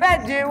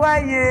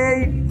 Bejiwaye.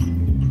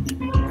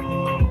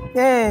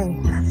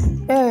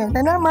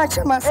 Nana match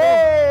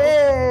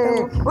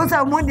myself. What's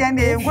our money and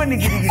the one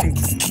giddy? And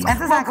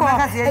this is a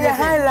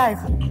high life.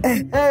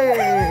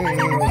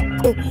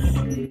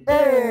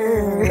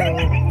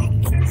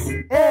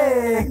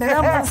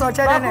 I'm so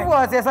tired. Who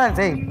was your son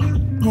saying?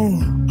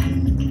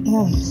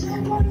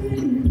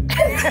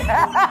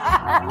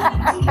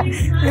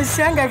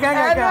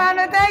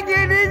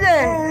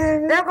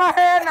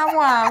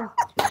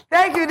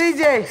 Thank you,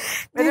 DJ.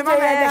 Thank you,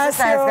 DJ.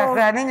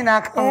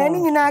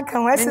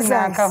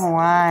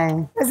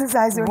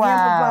 Exercise.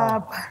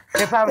 Wow.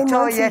 If I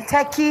told you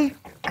turkey,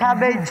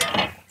 cabbage,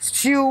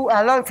 stew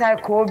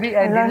alongside Kobe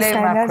and delay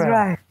mackerel. That's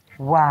right.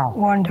 Wow.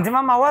 Wonderful.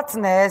 Mama, what's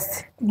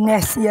next?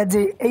 Next, yeah,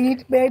 the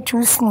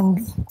 2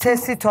 spoons.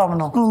 Tasty Tom,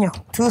 no?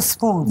 2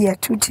 spoons. Yeah,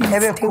 2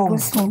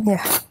 tablespoons.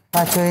 Yeah.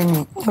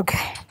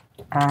 Okay.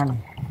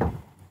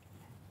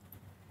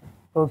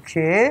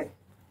 Okay.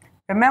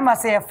 Remember,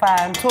 say a fire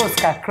and toast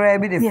kakra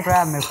be the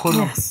fry me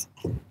kono. Yes.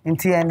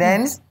 Until and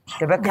then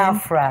the become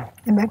fry.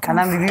 And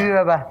I'm the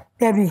viewer.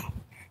 Debbie,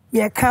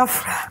 yeah, can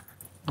fry.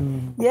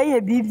 Yeah,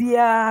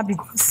 bibia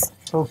because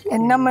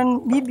and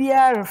naman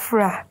bibia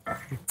fry.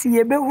 See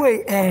ye be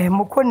way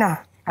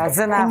mokona.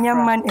 Azana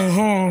nyaman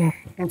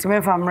into me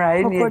from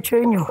right.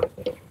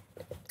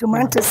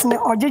 Tomatoes ne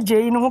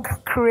ojeje no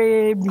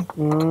kakra bi.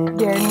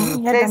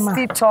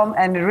 Tasty Tom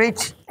and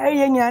rich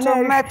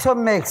tomato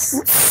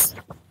mix.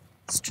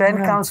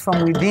 Strength comes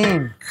from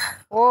within.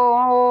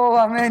 Oh,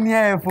 amen,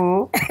 yeah,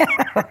 fool.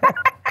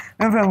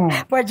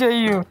 What are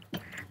you?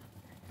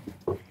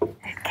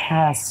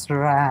 That's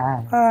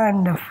right.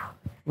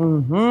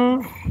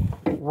 Wonderful.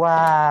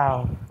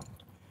 Wow.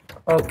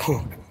 Okay.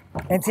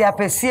 And the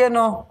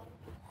apesieno,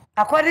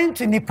 according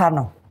to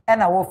Nipano,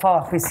 and I will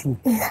follow Fissy.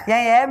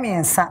 Yeah, me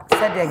and said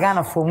the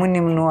Ghana for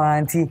Munim no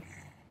auntie.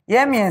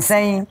 Yeah, me and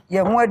saying,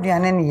 you're more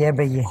than any year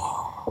by year.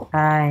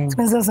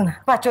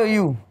 What are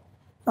you?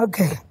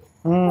 Okay.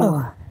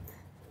 And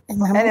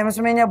I must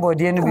mean your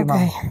body and be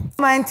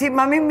my auntie,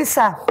 Mammy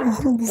Missa.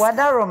 What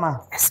are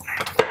Roma?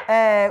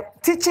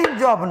 Teaching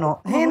job no.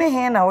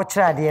 Henna, what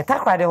try the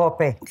attack by the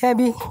hope.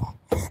 Debbie,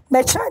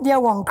 my child, dear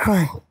won't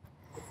cry.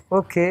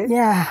 Okay.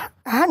 Yeah,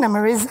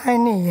 Hannah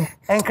resigning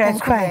and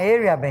cry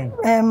area ben.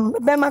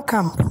 Bema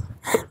camp.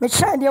 My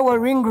child, dear were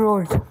Ring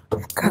Road.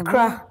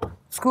 Kakra.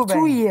 School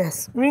 2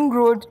 years. Ring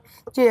Road,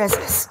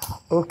 JSS.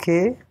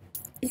 Okay.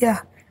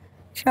 Yeah.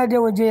 Child,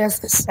 dear were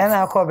JSS. And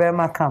I'll call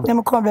Bema camp.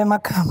 Them call Bema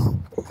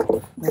camp.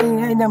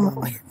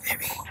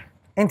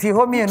 And you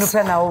hold me and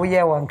open our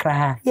year one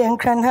cry. Yeah, and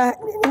cry her.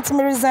 It's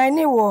me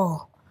resigning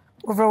war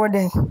over a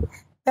day.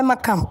 Bema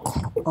camp.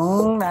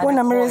 When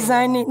I'm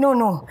resigning,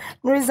 I'm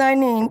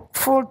resigning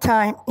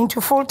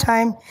into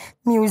full-time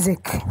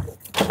music.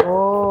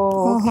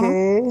 Oh,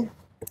 okay.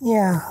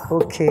 Yeah.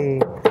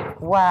 Okay.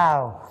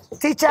 Wow.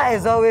 Teacher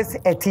is always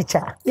a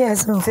teacher.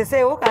 Yes. They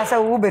say, okay,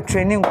 so we'll be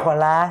training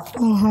kola.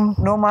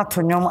 No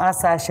matter no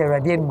asa share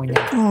again munya.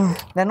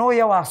 Then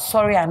you are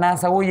sorry and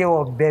answer you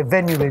are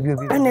venue baby.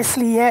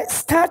 Honestly, yeah,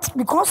 start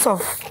because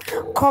of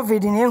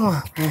COVID in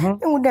Ewa.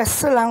 You would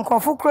still uncle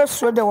cross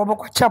the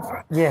Waboko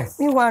chapel. Yes.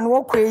 Me one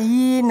walk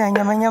ye na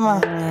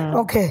nyama.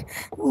 Okay.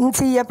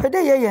 Nti ya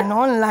pede ye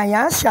online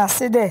ya shall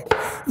say there.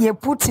 You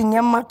putting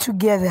yama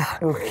together.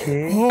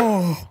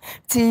 Okay.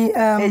 Ti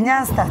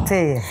enyan start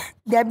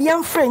there be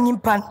am friend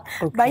impan.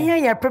 But here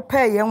you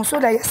prepare you so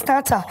that you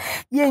starter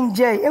you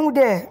enjoy. And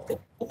there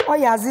oh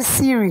yeah this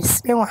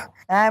series.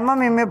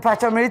 Mommy me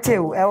patch or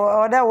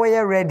that way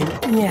you're ready.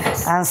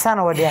 Yes. And son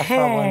over there for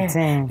one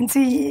thing.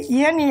 Nti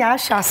ye ya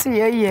shall see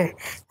ye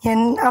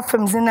yen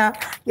afems na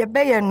ye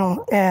be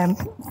no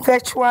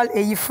virtual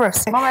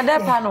first. Mama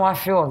that pan wa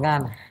feel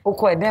Ghana.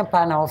 Ukọ den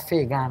pan na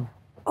ofe Ghana.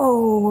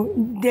 Oh,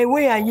 the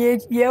way I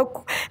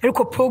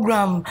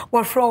program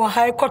was from a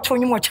high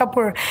cotton you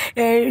chapel,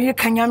 you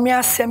can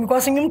yamia sem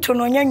because you to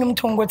know yam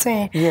tongue.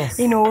 Yes,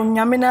 you know,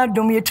 Yamina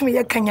dom you to me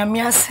a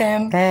kanyamia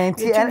sem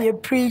and you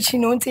preach, you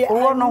know.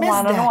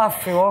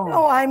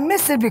 Oh, I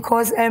miss it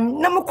because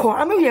Namoko,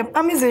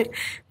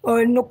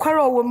 I'm no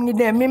quarrel woman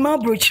there, me my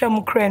brochure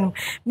mukren,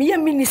 me a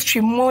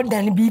ministry more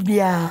than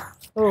BBR.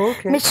 Oh,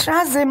 okay. Me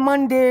traze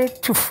Monday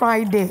to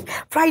Friday.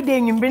 Friday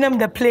you bring them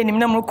the plane. Me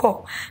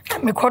namoko.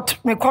 Me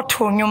caught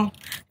tonium.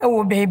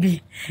 Oh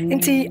baby.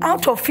 Into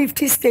out of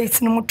 50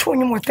 states, no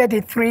tonium was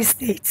 33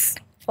 states.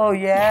 Oh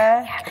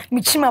yeah.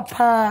 Michima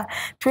pa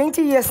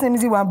 20 years na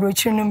mizi wa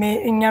brochu no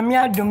me nyame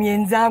adom ye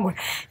nzago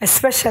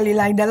especially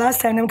like the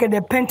last time ke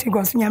the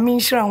Pentecost nyame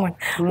nhira won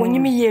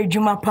wonyimi ye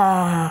adwuma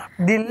pa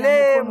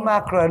delay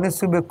macro no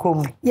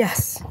subekom.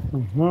 Yes.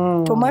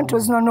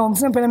 Tomatoes no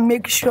simply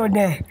make sure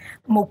that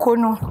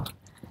mokono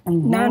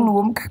na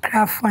no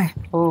kakra fine.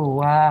 Oh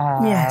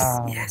wow.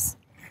 Yes.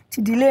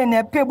 To delay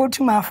na able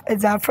to ma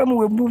as from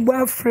we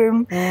bubu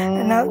frame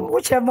and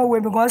whichever way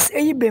because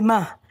be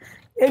ma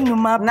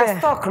enuma pe na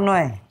stock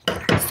no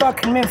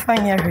stock me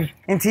fine every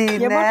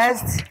until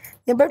next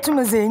you better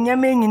me say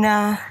nyame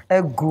nyina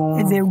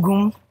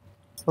egum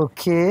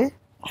okay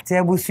ti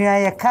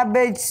abusuya ye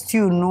cabbage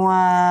stew no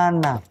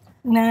na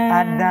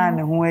adan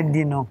ho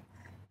adi no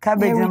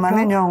cabbage ma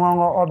me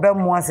nyongo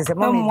obemo asese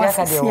mama bi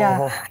aka de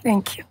wo.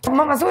 Thank you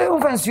mama so you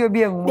fancy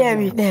obi egu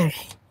there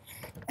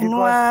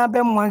no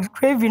abemo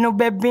gravy no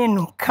bebe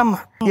no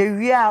kama ye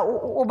wi a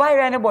o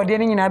bayre ne bode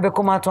ne nyina be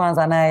koma to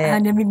ansa na ye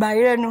and be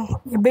bayre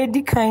no ye be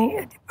di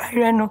kan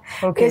bayre no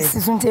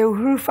esunte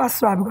ehuru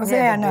faso because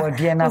e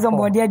na so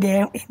bode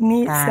de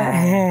ni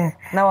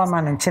na wa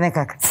man nchene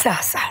kaka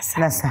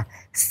sa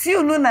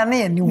still no na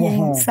ye ni wo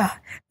ho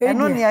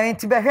eno ne ya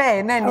nti be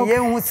hwe na ne ye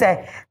hu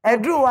se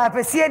edru wa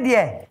pese de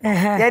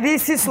ye di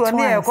siso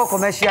ne ye ko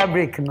commercial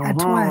break no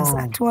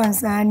at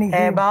once ani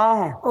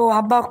ba ho o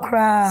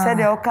abakra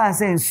said o kan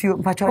se nsuo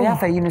mpacho ya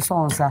fa yi ni so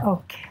onsa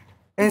okay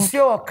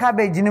nsuo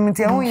cabbage ni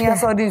mti hu ya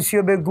so de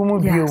nsuo be gumu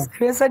bio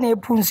esa na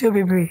epu nsuo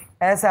bebre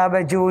esa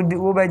abaje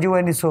wo baje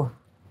wani so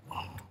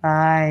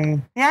ai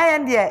ya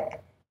de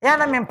ya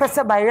na me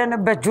mpese bayre no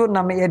bejo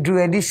na me edru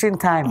edition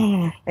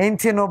time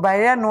enti no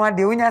bayre no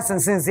ade unya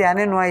sensense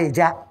ane no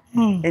ayeja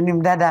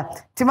enim dada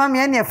tima me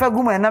ene fa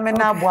gumu na me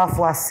na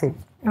aboafo ase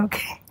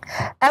okay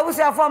I was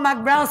for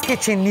McBrown's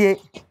kitchen ye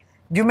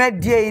you met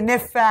dear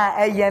nefa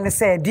ayen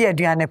say dear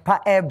duane pa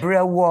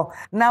ebrewo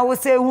now we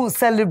say who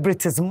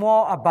celebrities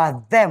more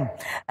about them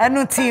and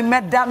no team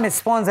met that me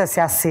sponsors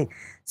ya say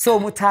so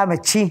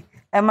mutamachi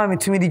ema me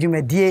tumi di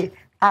dwumadie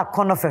a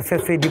kono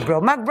fefefe di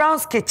bro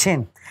McBrown's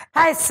kitchen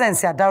high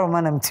sense ya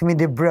daroma na mtumi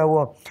di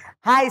brewo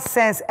high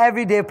sense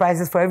everyday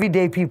prices for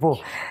everyday people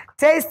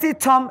tasty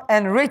Tom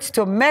and rich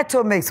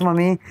tomato mix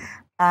mommy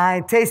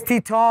tasty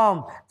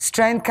Tom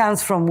strength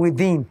comes from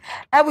within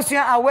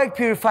ebusuya awake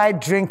purified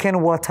drinking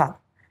water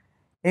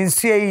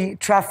ensue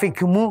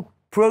traffic mu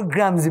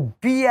programs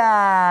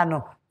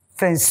biano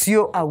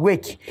fensio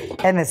awake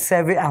and a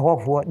serve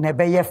ahofo na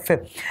be ye fe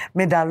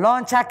me da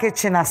launcher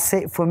kitchen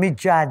ase for me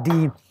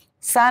jadi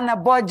sana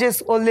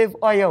Borges olive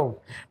oil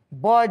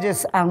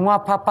Borges anwa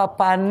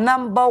papa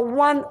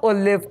 #1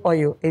 olive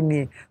oil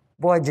eni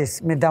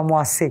Borges medamo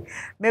ase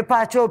me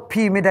pacho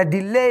p me da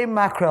delay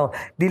mackerel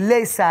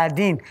delay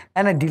sardine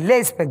and a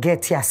delay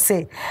spaghetti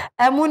ase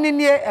emuni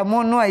nie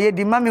emono aye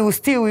di mami we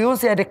still we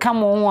say the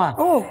come on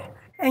oh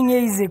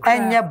enye easy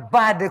enye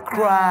bad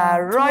cry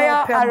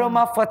royal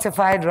aroma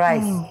fortified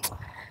rice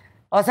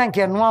o thank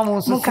you no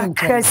am so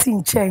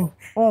sinchen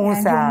oh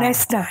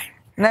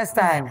next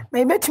time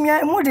me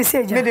betumi mo de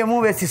say me de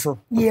mo beti so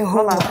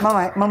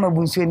mama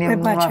bunsu ni mo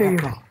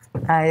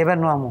ebe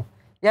no am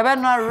yebe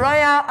no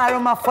royal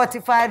aroma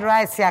fortified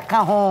rice ya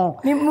ka ho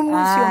ni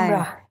mumunsi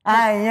ombra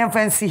yen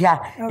fancy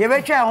ha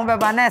yebe twa ho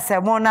beba na ese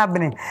mo na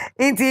bene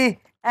nti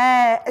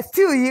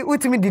still yi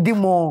utimi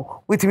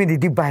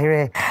didi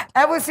bayre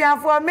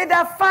ebusiafo me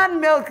da fan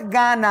milk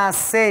Ghana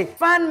say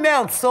fan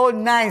milk so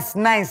nice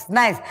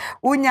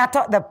unya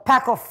to the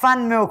pack of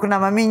fan milk na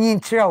mami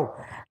nyinchrew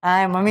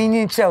mami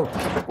nyinchrew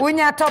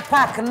unya to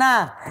pack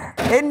na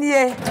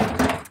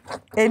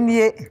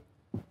enie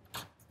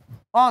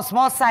on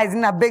small size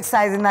na big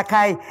size na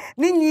kai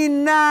ni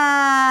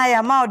nyina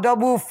ya ma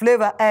double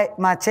flavor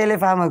ma chele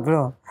farmer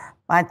grow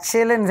ma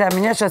chele nza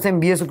minyesho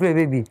sembiye so kure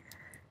baby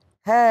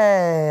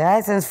hey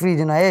license free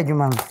na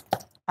ejuma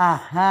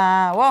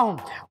aha wow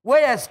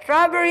we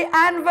strawberry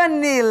and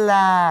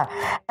vanilla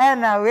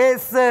and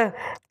with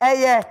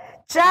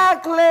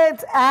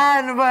chocolate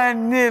and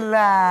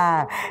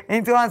vanilla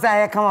into once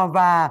I come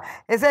up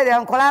he said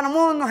uncle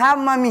moon have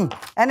mommy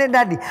and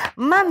daddy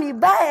mommy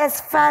buy us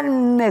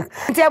fan milk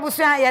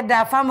ntiabusuya ya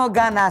da famo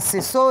Ghana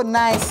so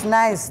nice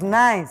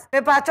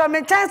me pacho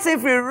me chance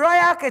free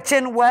royal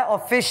kitchen wear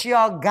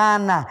official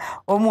Ghana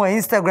omo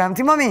Instagram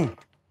ti mommy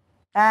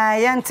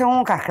yente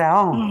ho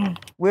kakra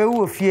we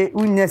wo fie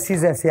unya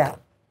scissors ya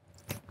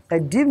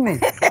adime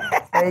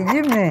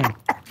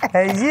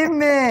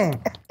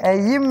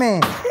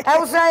ayime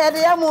awusa ya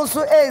de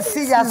yamusu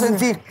esi ya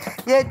sonti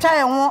ye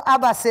twan ho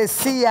abase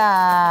si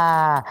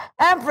ya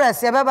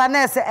empress ya beba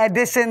nurse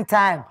edition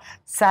time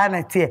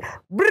sanity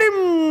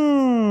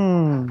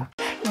brim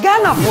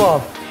Ghana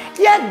for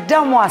ye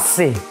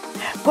damwase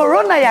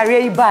corona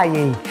yare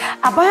ibaye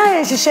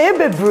abaya hihye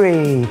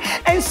bebre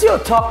ensi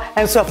oto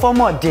enso for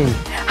more day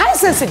high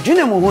sense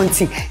dwene mo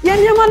honti ye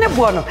nyama ne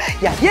bo no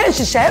ya ye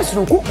hihya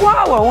esuru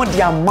kukwa wa ho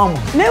dia mam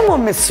na mo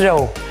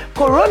mesrew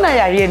corona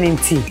yare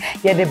nti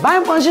ye de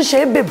bible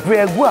hihya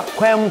bebregu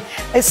akwam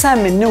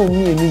esame ne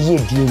omienu ye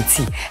die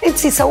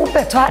nti se wo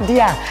beto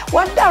ade a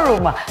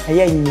wadaroma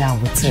ye nya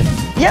abotre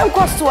ye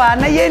nkoso a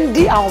na ye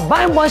ndi an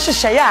bible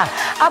hihya ya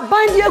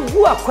aban de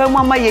agu akwam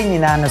ama ye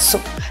nyina na so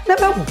na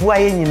be bua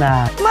ye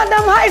nyina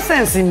madam high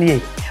sense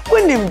nie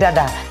Winim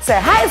dada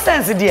say high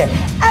sense dear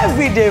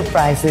everyday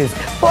prices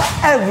for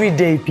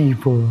everyday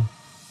people.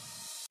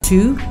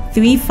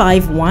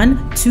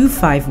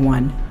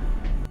 2351251.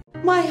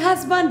 My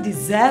husband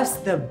deserves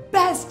the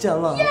best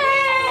jollof.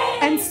 Yay!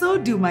 And so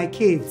do my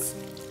kids.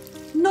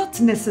 Not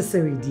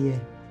necessary, dear.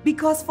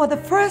 Because for the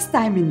first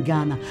time in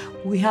Ghana,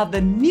 we have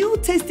the new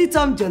Tasty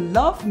Tom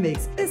Jollof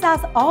Mix. This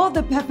has all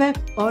the pepper,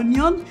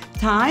 onion,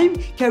 thyme,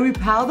 curry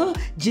powder,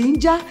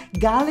 ginger,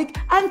 garlic,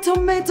 and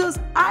tomatoes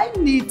I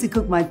need to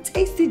cook my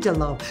tasty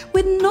jollof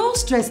with no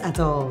stress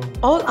at all.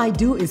 All I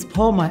do is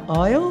pour my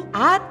oil,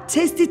 add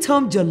Tasty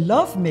Tom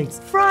Jollof Mix,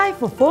 fry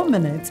for 4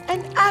 minutes,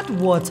 and add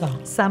water,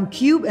 some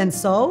cube and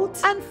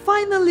salt, and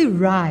finally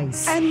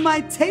rice. And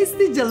my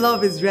tasty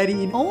jollof is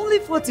ready in only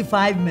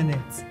 45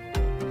 minutes.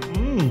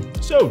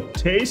 So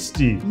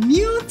tasty.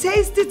 New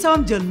Tasty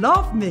Tom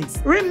Jollof Mix.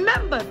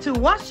 Remember to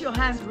wash your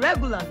hands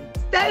regularly.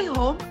 Stay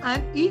home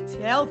and eat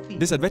healthy.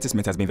 This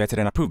advertisement has been vetted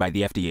and approved by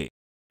the FDA.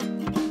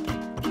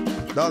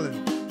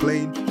 Darling,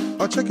 plain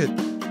or check it.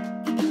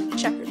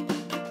 Checkered.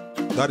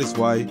 That is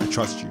why I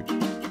trust you.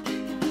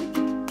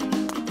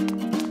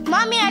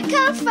 Mommy, I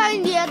can't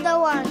find the other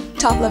one.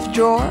 Top left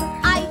drawer.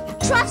 I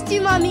trust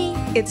you, Mommy.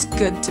 It's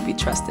good to be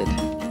trusted.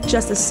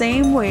 Just the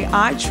same way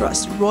I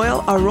trust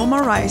Royal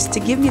Aroma Rice to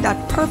give me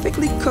that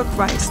perfectly cooked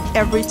rice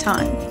every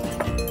time.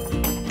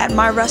 At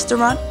my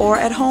restaurant or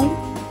at home,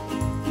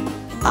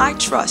 I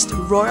trust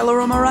Royal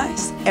Aroma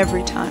Rice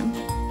every time.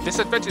 This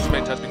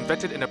advertisement has been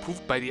vetted and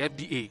approved by the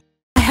FDA.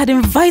 I had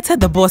invited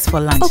the boss for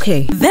lunch.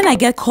 Okay. Then I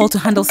get called to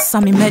handle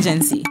some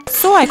emergency.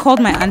 So I called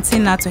my auntie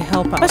Na to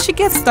help her, but she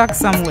gets stuck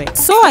somewhere.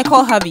 So I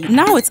call hubby.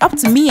 Now it's up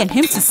to me and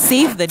him to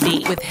save the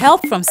day with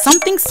help from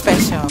something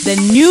special. The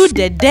new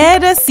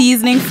Dedede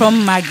seasoning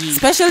from Maggi.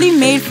 Specially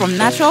made from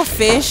natural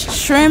fish,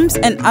 shrimps,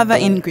 and other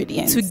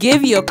ingredients to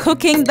give your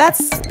cooking that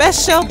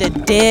special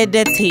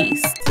Dedede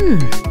taste.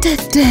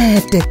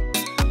 Dedede.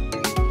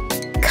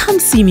 Come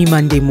see me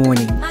Monday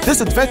morning.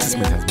 This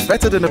advertisement has been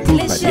vetted and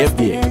approved by the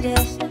FDA.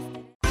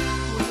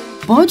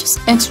 Borges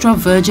Extra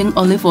Virgin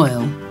Olive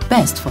Oil,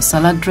 best for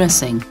salad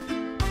dressing.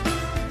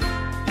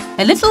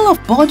 A little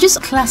of Borges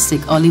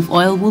Classic Olive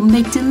Oil will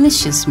make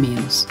delicious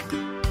meals.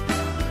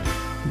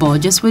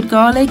 Borges with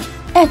garlic,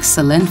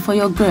 excellent for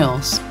your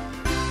grills.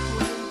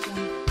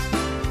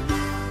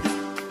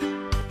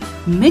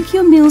 Make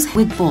your meals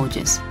with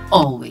Borges,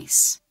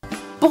 always.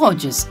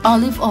 Borges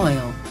Olive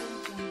Oil.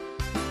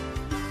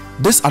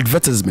 This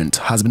advertisement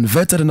has been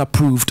vetted and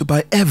approved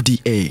by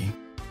FDA.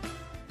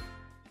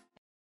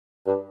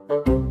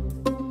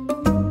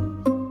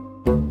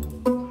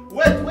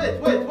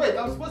 Wait.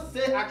 I'm supposed to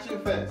say action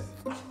first.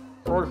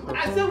 I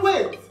said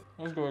wait.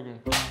 Let's go again.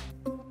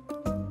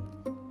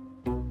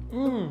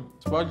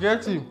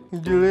 Spaghetti.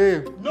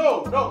 Delay.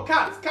 No,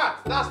 cat.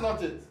 That's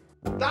not it.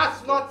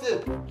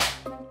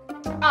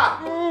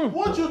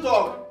 Won't you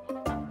talk?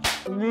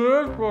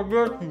 Delay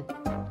spaghetti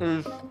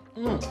is...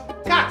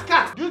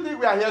 Cat. Do you think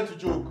we are here to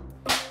joke?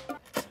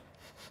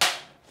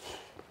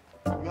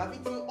 You have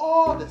eaten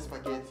all the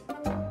spaghetti.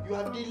 You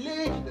have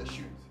delayed the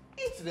shoot.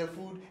 Eat the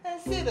food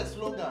and say the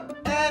slogan.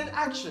 And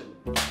action.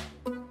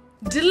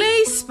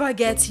 Delay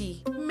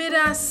spaghetti.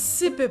 Meda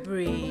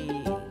sipebre.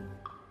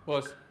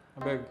 Boss, I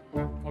beg.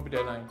 I'll be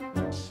there 9.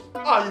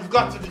 You've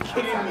got to be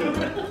kidding me.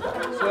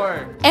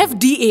 Sorry.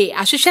 FDA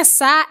ahwehwe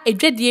sa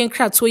edwadie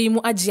nkrato yi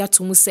mu agye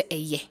atomu se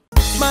eye.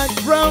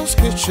 McBrown's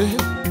kitchen.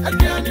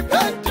 Adriani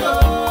Petto.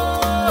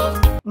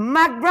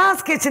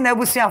 McBrown's kitchen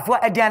ebusiafo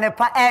aduane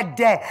pa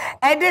ede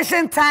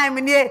edition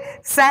time ni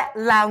se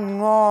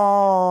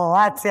lango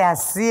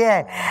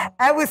atiase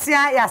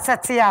ebusia ya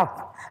set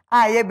up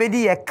ye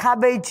bedi ye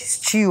cabbage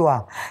stew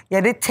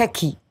ye de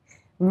turkey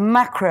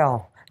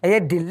mackerel ye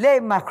delay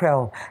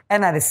mackerel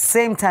and at the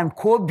same time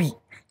kobe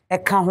e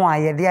kan ho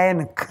ye de aye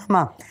no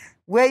kama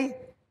we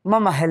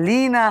mama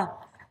Helena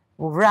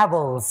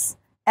Rhabbles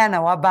and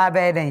our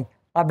baba den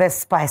wabe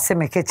spice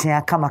me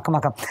kitchen kama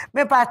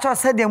me pa cho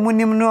se de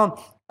munim no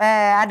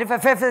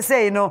adefefefe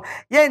say no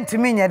ye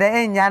ntimi nya de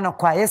enya no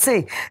kwa ye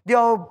say de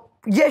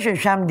ye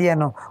hwehwam de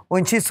no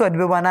onchi so de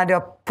be bana de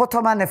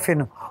potoma na fe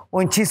no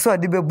onchi so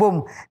de be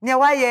bom ne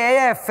wa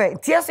ye fe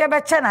tie so ye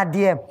be che na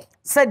de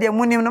said the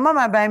munim no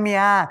mama by me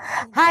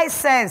high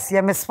sense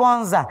ye me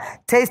sponsor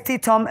Tasty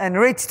Tom and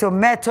rich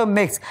tomato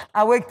mix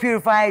awake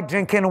purified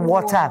drinking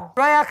water.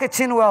 Royal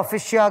Kitchen Well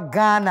official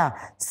Ghana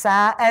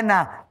sa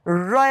ena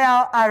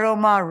Royal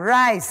Aroma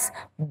Rice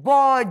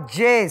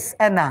Borges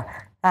ena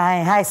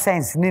high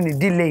sense nini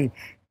delay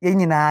ye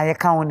nyina ye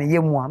kan wona ye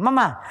mu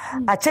mama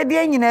achede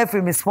ye nyina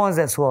free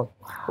sponsors wo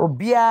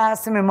obia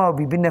se me ma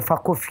obi bi ne fa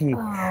kofie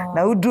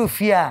na udu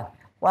fie a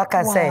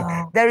Waka say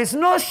there is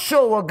no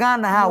show or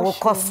Ghana how will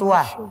cost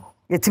wa.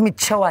 Yetimi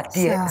chawa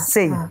dear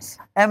say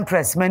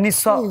Empress many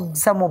saw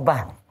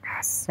samoba.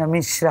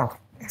 Yamishra.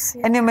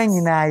 Any man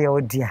you know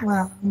your dear.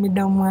 Wow, me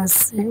don't want to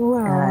see.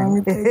 Wow,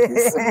 me thank you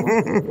so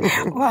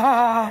much.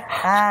 Wow.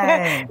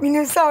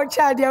 Minister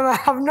Chad, I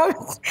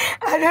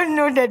don't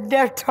know the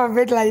depth of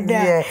it like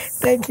that. Yes.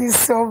 Thank you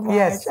so much.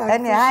 Yes.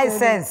 Any high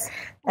sense.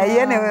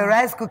 A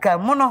rice cooker,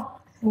 mono,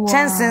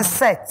 chancing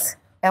set,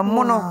 and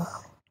mono,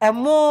 and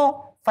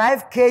more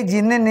 5 kg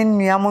in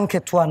Niamon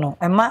Ketuano,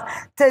 and ma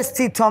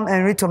tasty tom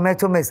and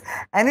tomato mix,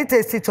 and it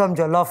tasty tom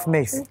jollof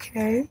mix.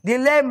 Okay.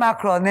 Delay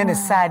mackerel and then a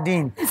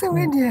sardine. It's a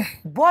media.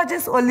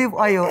 Borges olive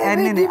oil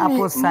and then the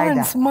apple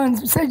cider.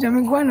 Months, say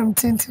I'm going to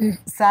tinty.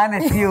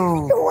 Sana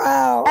few.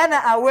 Wow. And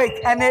I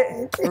awake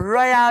and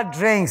royal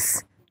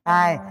drinks.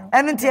 Aye.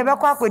 And until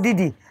you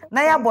didi.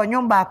 Naya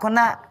bonyum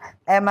bakona.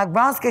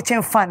 McBrown's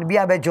kitchen fan be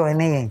a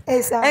joining.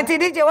 And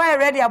did you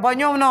ready a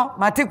bonyum no?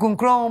 Maticum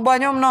chrome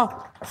bonyum no.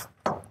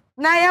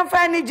 Naya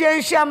Fanny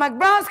Jensha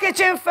McBrown's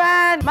kitchen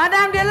fan.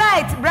 Madame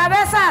Delight,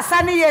 Bravessa,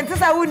 Sunny, and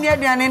Tessa would near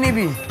the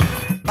enemy.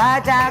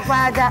 Baja.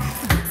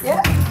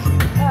 Yeah.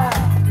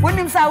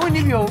 Wouldn't say,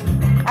 wouldn't you?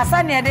 A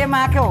sunny day,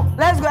 Marco.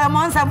 Let's go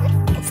among some.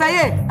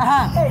 Say it.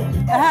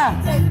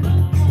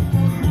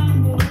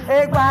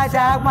 Hey,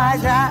 Baja.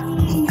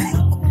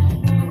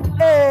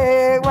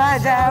 Hey,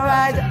 Baja.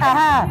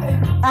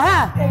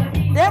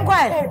 Then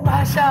quiet.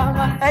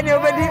 And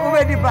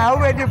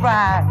already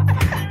Baja.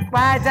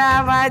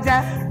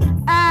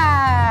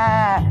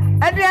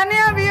 At the end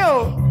of you,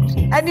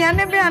 at the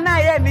end of your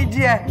night,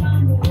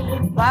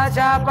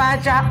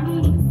 Baja.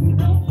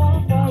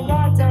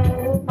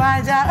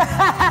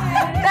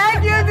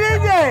 Thank you,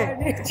 DJ.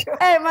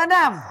 Hey,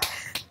 madam.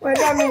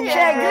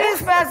 Check green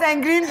spurs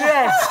and green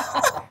dress.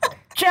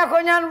 Check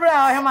on your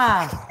brow,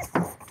 man.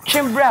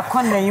 Chimbra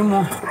Conde, you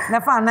know.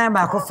 Never name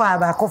back of fire,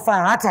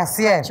 what I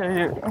say.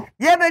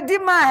 Yeah, but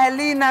Dima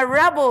Helena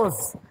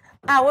Rhabbles.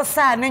 I was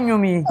signing you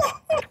me.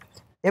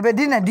 You be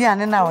dinner, dear,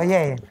 and now,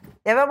 yeah.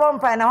 You ever one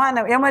pine,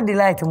 I'm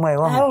delight to my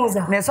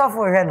own. Next off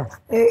for Reno.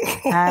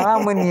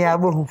 I'm when you are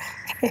boom.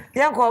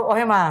 Young call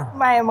him,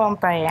 my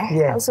vampire.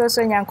 Yes,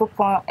 so young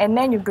coupon, and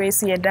then you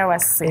brace your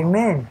dawas.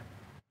 Amen.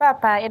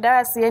 Papa, it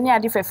does see any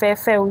other fair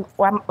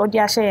one or the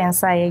ashay and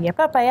say,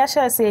 Papa, I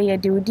shall say, you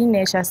do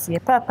dinner, shall see,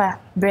 Papa,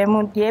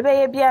 Bremont, the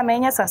baby, a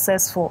man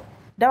successful.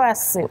 That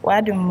was it.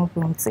 Why do you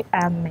say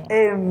amen?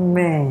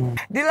 Amen.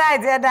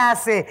 Delighted, I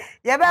say,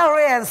 you better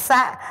and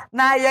sat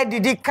now. You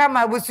did come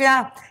up with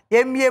you.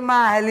 You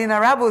ma Helena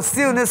Rhabbles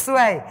still this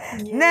way.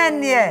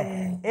 Nan,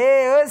 yeah.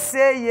 Eh,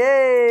 say,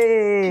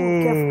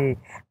 yay.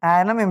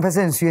 I know in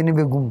person, you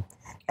never go.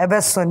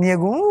 Ever so near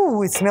go.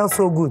 Ooh, it smells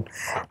so good.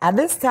 At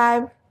this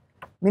time,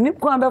 Minip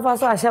Kwamba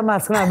so I shall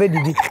mask now,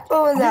 baby.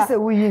 Oh, that's a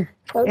wee.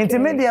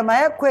 Intermediate,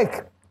 my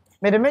quick.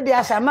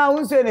 Media Shama,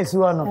 who's doing this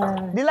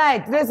one?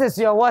 Delight, this is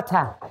your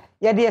water.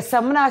 Yeah, dear,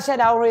 some now shed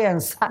our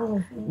rains.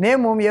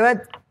 Name you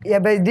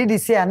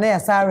did see a near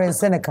siren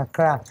Seneca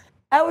crap.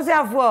 I was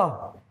here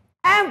for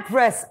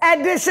Empress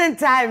edition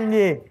time.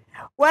 Ye,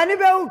 when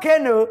you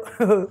can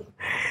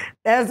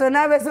there's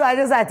another so I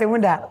just had to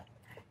wonder.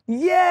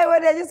 Yeah,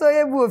 when I just saw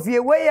you both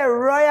here, where your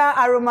royal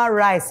aroma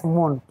rice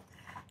moon.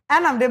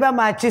 And I'm the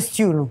my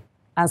stew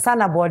and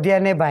son about dear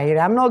neighbor here.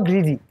 I'm not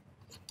greedy.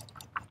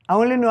 I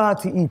only know how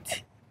to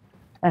eat.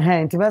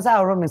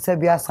 Intimasa Roman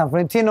Sabia San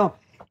Frentino.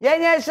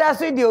 Yanya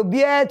Shasu di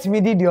Obia to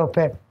me did your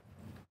pep.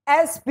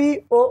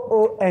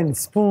 SPOON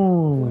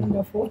spoon.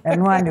 Wonderful.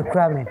 And one the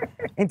cramming.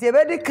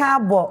 Intibedi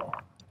cardboard.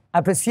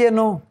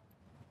 Appreciano.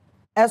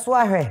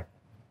 Eswahe.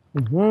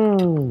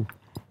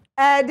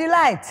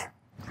 Delight.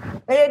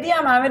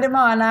 Dear mamma, the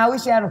man, I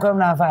wish I had come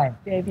now fine.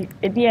 Baby,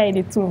 a dear,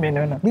 the 2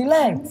 men.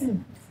 Delight.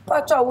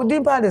 What would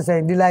you partly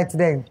say? Delight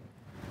then.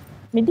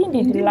 Me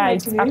didn't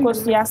delight.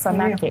 Akosia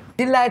Sanake.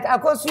 Delight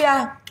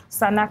Akosia.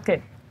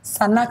 Sanake.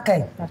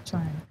 That's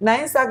right. Now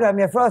Instagram,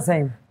 your first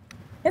name.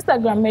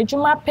 Instagram, my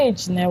Juma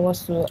page now was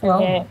so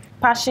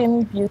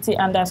passion beauty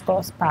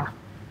 _spa.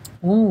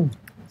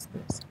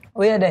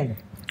 Where then?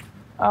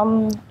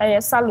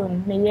 A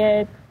salon, me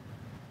hair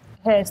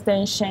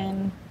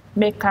extension,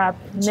 makeup,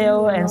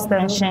 nail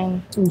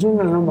extension,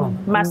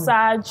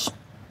 massage.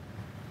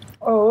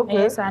 Oh, okay.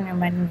 Yes, I know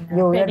my name.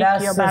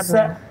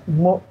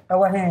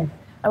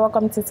 I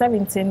welcome to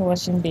 17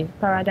 washing day,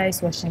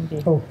 Paradise washing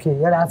day. Okay,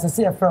 you're to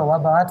see a friend.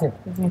 What about it?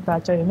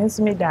 Miss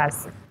me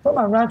does. Come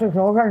on, right to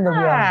go around the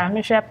world.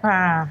 Miss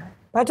Shapa.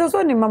 But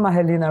also, Mama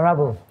Helena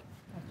Rhabbles.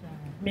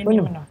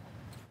 Unimno.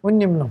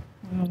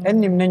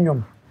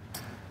 Enimnum.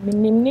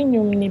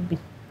 Minimnum nibi.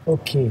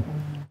 Okay.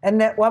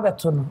 And that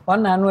Wabaton,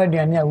 on an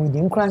wedding with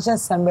him,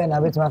 crunches some ben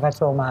a bit of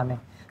a mammy.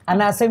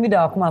 And I say, we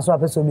don't come as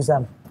well as we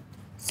some.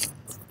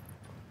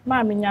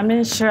 Mammy,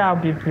 I'm sure I'll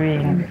be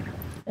praying.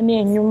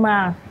 Any new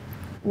ma.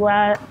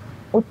 Wa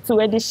to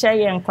a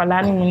share and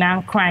colani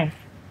in crime.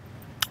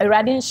 A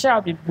riding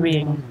shall be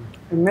bring.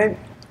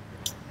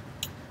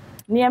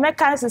 Near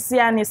Mecca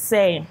Siani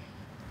say,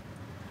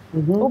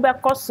 Uber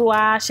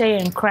Cosua, share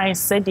and crime,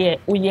 said ye,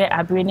 we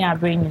are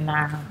bringing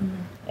now.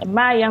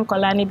 my young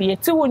colony be a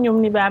 2 nyum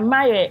ni ba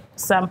my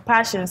some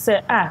passion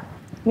say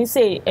me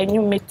say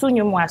enyum me 2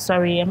 nyum wa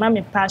sorry ma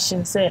me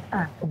passion say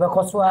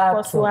because we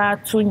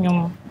 2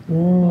 nyum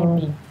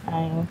maybe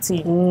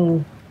auntie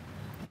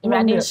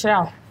Imagine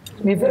shall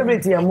my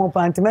favorite ya mo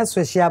panty me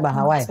so share ba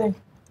Hawaii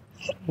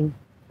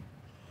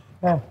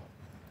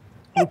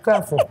be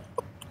careful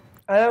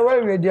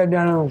where we dey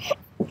now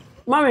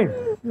mommy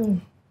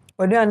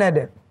what do you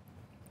need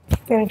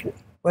thank you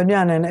what do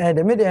you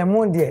need me dey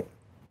mo dey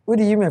what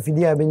do you me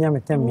fidi abenya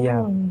metem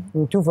bia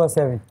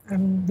 247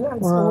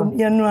 so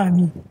you know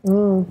abi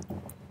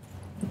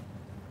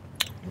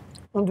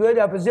on do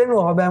dey apese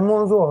no ho ba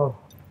mo so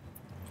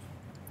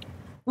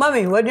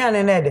mommy what do you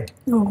need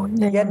no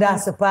ya da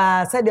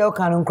sepa said dey o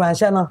kan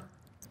nkranhye no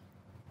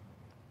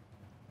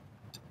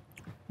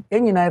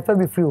enyina efa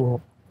be free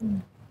ho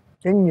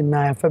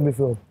enyina efa be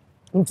free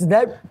nti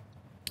that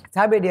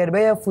sabe dey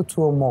be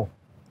futuo mo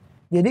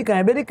ye di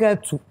kan be di kan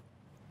tu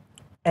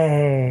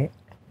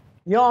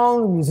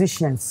young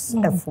musicians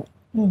efo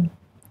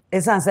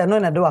esan say no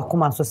na do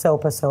akoma so sell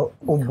person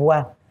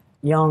obua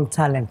young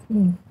talent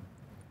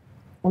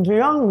unto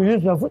young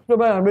musicians futuo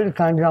be na be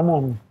kan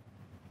drama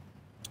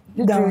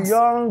the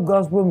young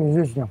gospel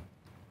musician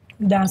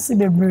dance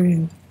the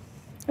brain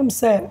I'm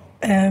say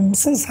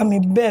since I'm a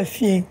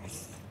baby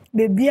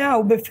baby a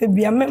obefe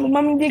bia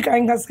mama di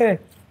kan say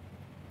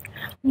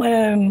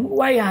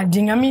why are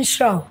Nyame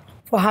sure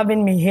for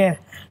having me here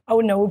I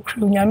will know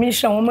crew Nyame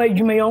sure wo ma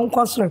adwuma ye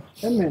onkosoro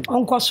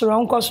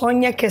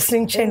onye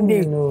kesin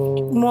chende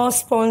more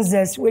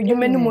sponsors we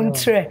adwuma ni mo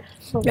ntre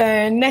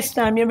next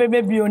time you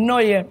baby you know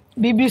yeah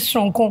bibi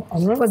stronko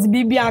because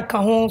bibi aka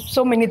ho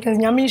so many things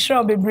Nyame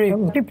sure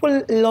bebre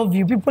people love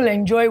you people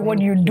enjoy what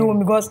you do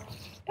because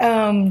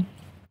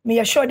me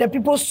assure that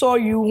people saw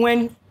you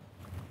when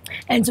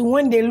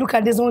they look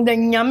at this one the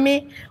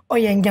Nyame or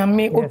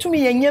Nyame otumi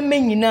ye nyame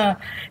nyina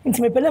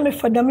nti me pele me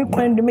fada me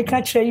kwan do me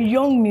catch a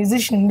young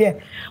musician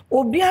there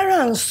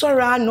obiara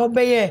ansora na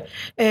obeye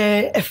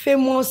a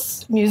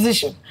famous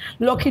musician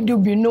Lucky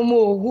Dube no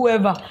more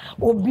whoever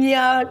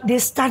obia they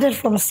started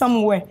from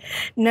somewhere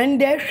nan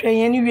there hwe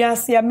yen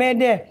wiase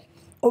amede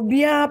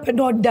obia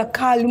pedo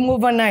Dakar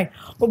overnight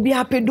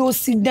obia pedo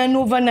Sudan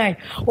overnight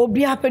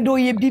obia pedo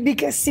ye bibi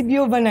kesibi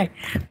overnight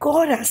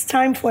God has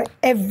time for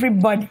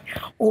everybody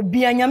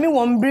obia nyame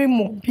wombre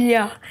mo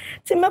bia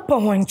ti mepa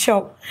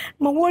honchao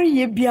ma wori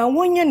ye bia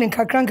wonye ne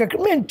kakranka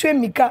mentu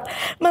emika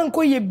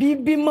manko ye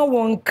bibi ma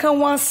wonka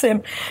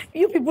wasem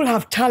you people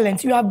have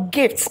talent you have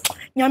gifts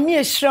nyame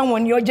ehira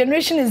won your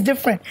generation is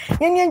different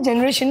yenye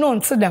generation no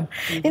unto them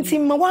nti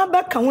ma wa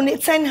ba ka won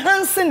it's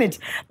enhancing it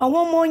ma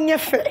won mo nye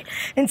fe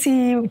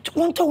nti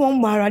want to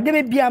one bara they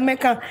may be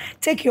America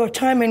take your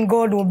time and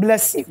God will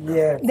bless you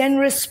then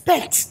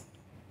respect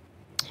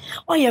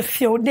oh you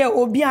feel there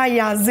obi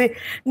ayaze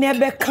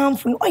never come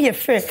from oh you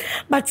feel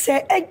but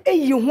say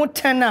you ho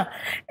tana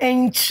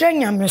enchre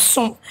nyame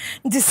som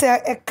nti say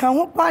e kan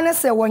ho pa na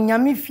say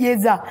wonyame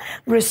fieza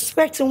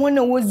respect when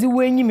wozi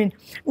wenyim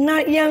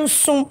na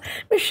yensom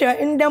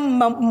hwe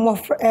indem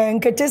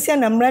nketesia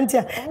na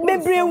mrantia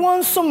bebre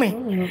won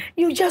some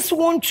you just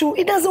want to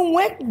it doesn't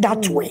work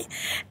that way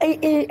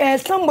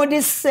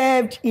somebody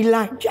saved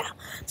Elijah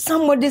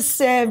somebody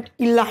saved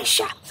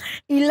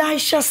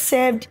Elisha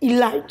saved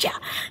Elijah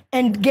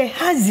and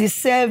Gehazi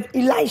served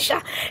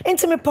Elisha.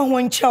 Intimate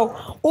power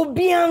chow.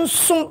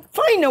 Obiansum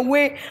find a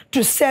way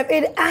to serve.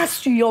 It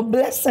adds to your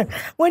blessing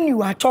when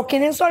you are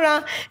talking. And so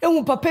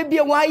papa be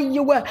why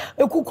you were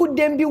a kuku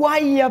dembi why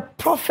you a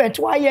prophet,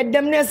 why you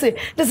demnese.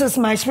 This is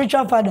my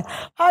spiritual father.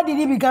 How did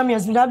he become your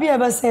spiritual? Have you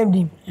ever served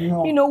him?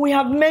 No. You know, we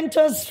have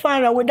mentors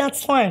far away,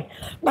 that's fine.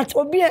 But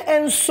obia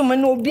ensum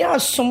and obia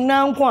sum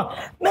na nkwa.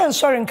 Men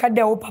sorry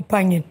nkade o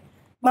papa.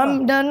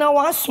 Mam na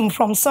wasum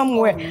from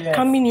somewhere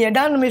coming here.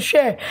 Dan me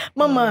share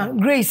Mama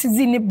Grace is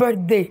in the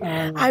birthday.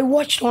 I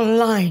watched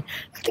online.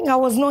 I think I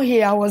was not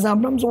here. I was at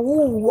Brams.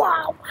 Oh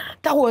wow,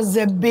 that was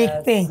a big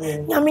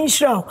thing. I mean,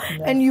 sure.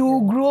 And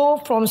you grow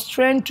from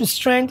strength to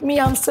strength. Me,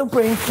 I'm still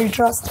praying for you.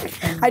 Trust me.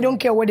 I don't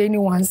care what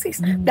anyone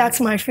says.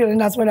 That's my feeling.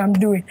 That's what I'm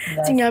doing.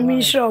 I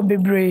mean, sure,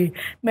 baby.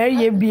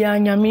 Mary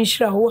be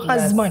sure.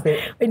 Husband.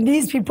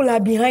 These people are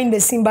behind the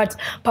scene, but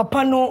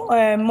Papa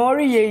no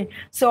Mori.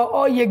 So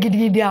all you get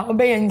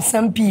obey. And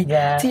sampi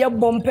tia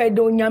bompe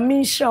do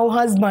nyame hira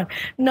husband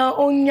na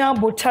onya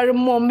botare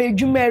mo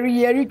meju marry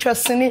yeri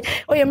twasene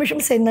o ya mehwem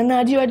say nana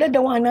ade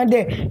odada wana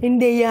de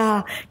inde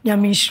ya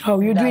nyame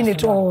hira you doing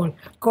it all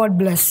God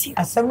bless you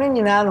asem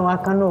nyina no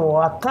aka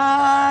no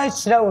aka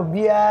hira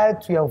obia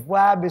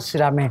tuafua be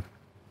hira me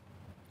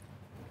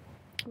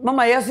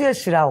mama yeso ye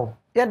hira o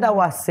yeda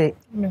wase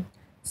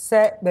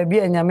se baby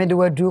nyame de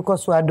wadu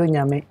koso ado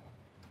nyame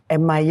e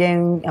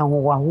mayen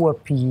ahowaho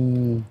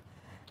api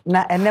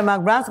na ene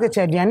McBrown's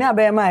ke aduane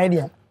abema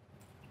adia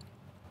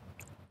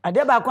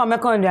ade ba ko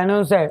ameka aduane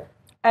no say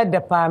e de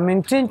pa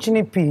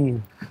mentinchini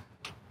pi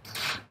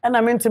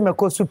ena menti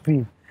mekosu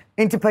pi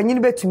enti panyini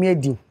betumi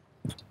adi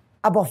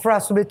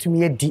abofra so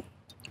betumi adi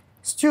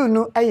stew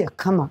no eye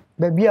kama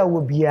ba bia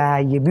wo bia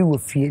ye bi wo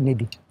fie ne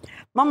di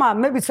Mama,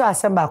 maybe so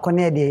assemble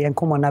connect the and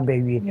come on a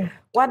baby.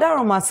 What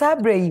are my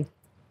sabre?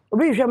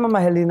 Obi hwe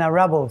Mama Helena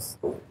Rhabbles.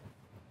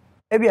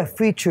 E be a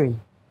featuring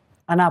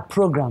and a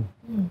program.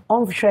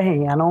 On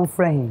hwe and on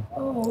frame.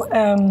 Oh,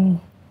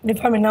 the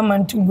family na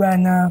man to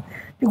Ghana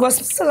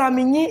because still I'm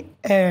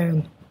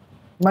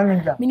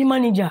manager. Mini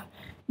manager.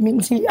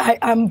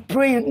 I'm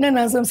praying. No,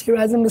 I'm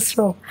serious. I'm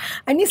strong.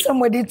 I need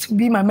somebody to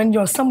be my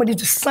manager, or somebody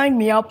to sign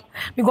me up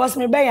because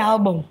my buy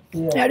album.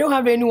 I don't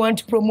have anyone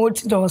to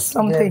promote it or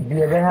something.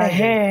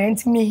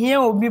 And me here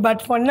will be,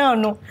 but for now,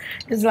 no.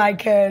 It's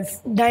like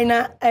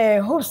Dinah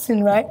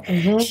hosting, right?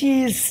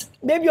 She's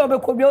maybe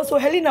also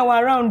Helena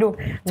were around though,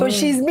 so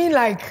she's been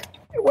like.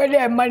 Whether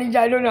a manager,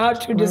 I don't know how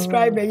to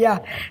describe it. Yeah,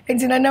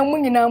 and in a number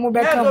in our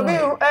back.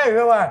 Hey,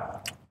 you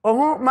are.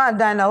 Oh, my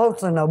Dinah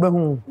hosting now,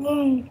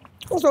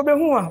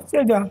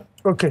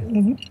 okay.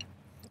 And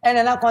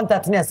then I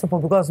contact me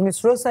because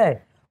Miss Rose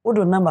said, "What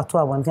do number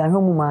 12 want? I'm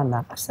home,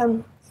 man."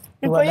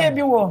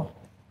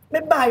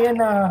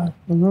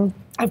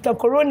 After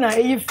Corona,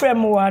 a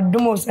frame were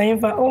domos.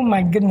 Oh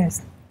my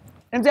goodness!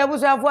 And there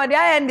was a for the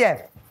end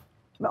there.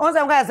 Once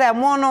I'm going to say,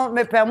 "Mono,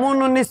 me per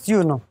mono nis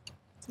you know,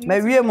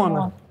 me we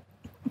mono."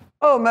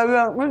 Oh, me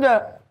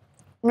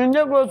we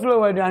go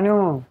through with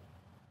you.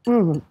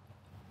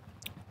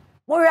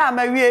 We are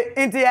my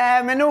into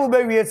me no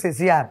be says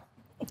here.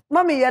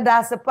 Mommy, yeah,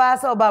 that's a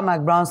pass about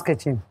McBrown's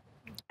kitchen.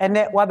 And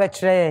that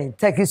wabetre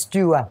take his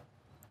stew.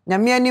 Na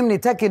me anim ni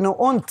take no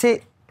on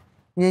take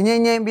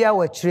nyenyen bia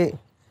watre.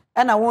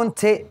 And I won't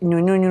take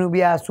nyonyonyo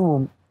bia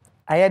so.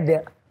 I had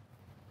there.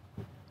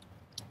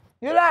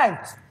 You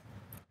right?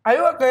 Are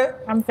you okay?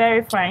 I'm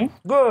very fine.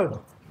 Good.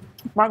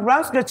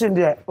 McBrown's kitchen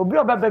there. Obi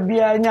obaba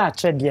bia nya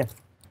ache there.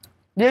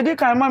 Dey di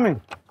kan mommy.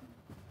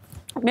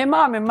 Me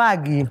mama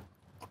Maggie.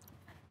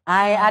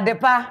 I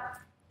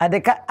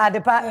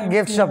adepa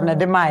gift shop na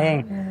de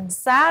my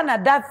sa na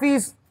that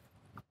fees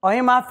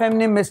on my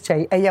family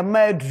mystery a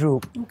madru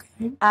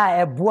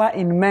a boa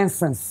in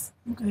mensens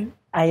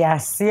I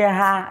see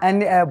her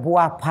and a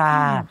boa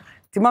pa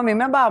ti mama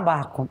remember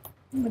back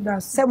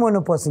se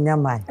monopos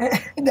nyama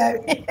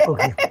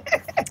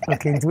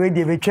okay to we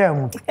dey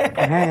betwam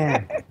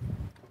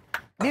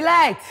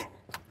delight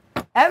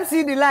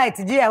MC delight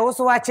je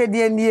also watch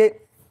de nie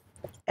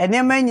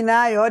enema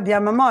nyina yo de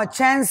mama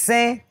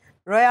chance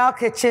Royal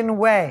Kitchen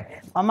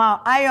Wear,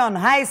 Mama Iron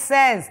High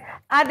Sense,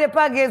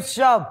 Adepa Gift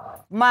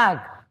Shop, Mag,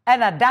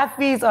 and a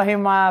Daffy's or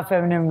him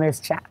feminine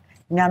mixture.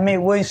 Nyame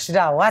won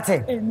shira what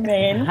it?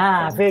 Amen.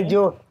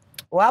 Pejo.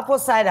 Apple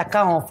cider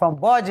come from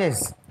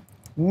Borges.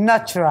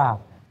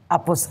 Natural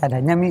apple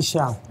cider. Nyame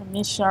shira.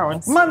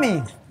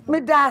 Mommy, me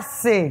da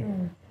say.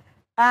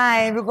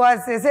 Aye,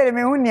 because they said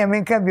me who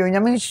nyame can be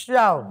nyame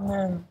shira.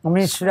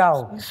 Me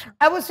shira.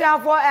 I was shira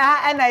for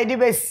and I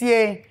did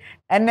see.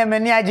 And then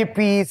many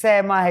IGP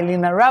say my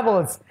Helena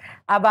Rhabbles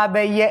about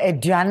be ye a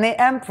Diane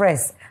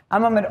Empress.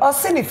 I'm a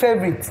also the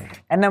favorite,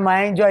 and then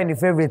I enjoy the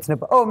favorites.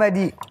 Oh,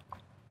 Madi.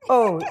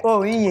 Oh,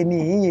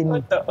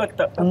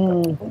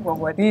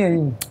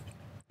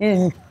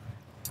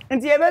 And you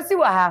ever see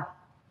what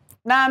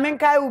now?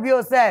 Minkai will be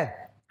say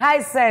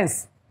High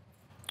Sense,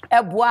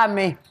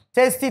 Ebwame,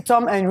 Tasty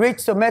Tom and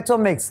Rich Tomato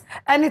Mix,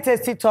 any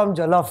Tasty Tom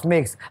Jollof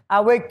Mix,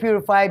 Awake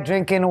Purified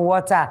Drinking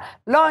Water,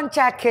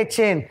 Launcher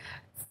Kitchen.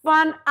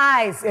 Fun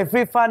Ice, a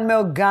free fun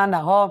milk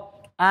Ghana,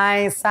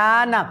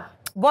 Sana,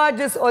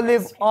 Borges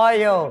Olive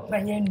Oil,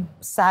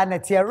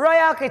 Sanity,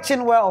 Royal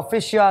Kitchenware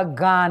Official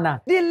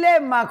Ghana, Delay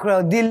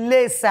Mackerel,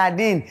 Delay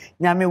Sardine,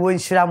 Nyami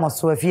Winshira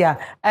Moswafia,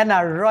 and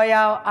a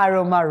Royal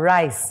Aroma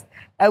Rice.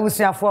 I was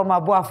your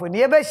former boyfriend.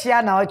 You ever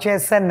share now,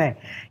 Chesene?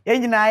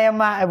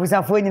 I was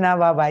a phone in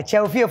our by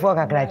Chelsea for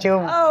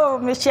Cacracho. Oh,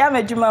 Michelle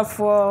Medjuma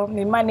for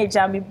me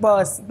manager, me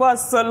boss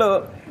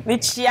solo.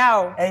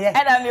 Michiao, and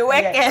I'm your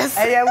workers.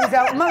 I was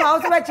a mama, how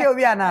about you,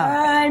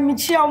 Viana?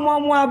 Michiao,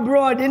 Mama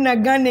abroad in a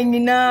gun in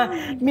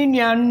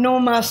Minia,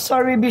 Noma,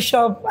 sorry,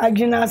 Bishop,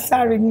 Agina,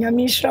 sorry,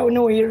 Yamisha,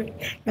 no,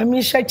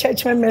 Yamisha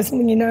church members,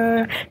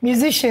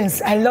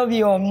 musicians, I love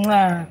you. And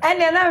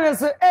then I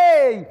was,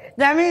 hey,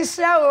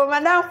 Yamisha,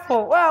 Madame,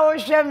 well,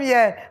 shame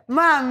ye,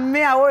 Mam,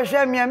 me, I was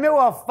shame ye, me,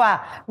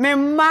 wafa, me,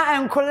 ma,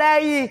 and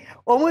Kolai,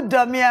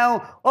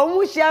 Omudamia,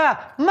 Omusha,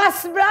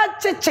 Masbra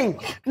chitching,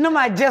 no,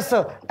 my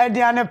gesso,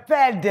 Adiana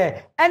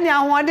Pede, and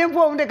I want him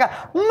for the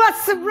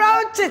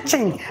Masbra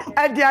chitching,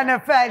 Adiana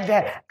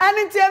Pede, and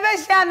it's a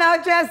Veshan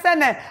out just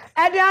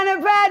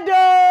Adiana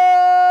Pede,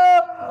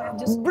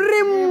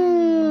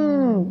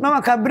 Brim,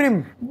 Mama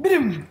Cabrim,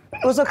 Brim,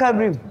 also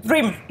Cabrim,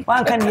 Brim,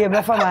 one can hear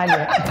before my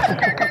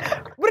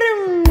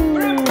Brim,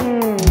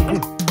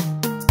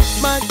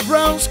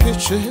 McBrown's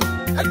Kitchen,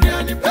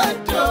 Adiana Pede.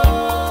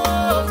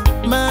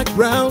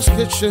 McBrown's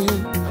Kitchen,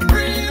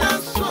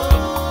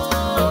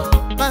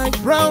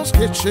 McBrown's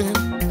Kitchen,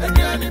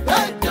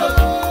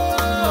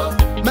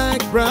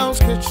 McBrown's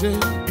Kitchen,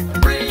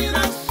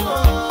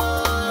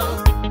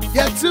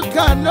 yet to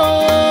Kano,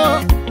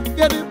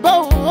 get it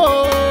bow,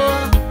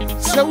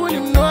 so when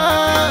you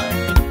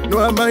know, no,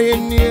 am I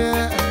in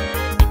here,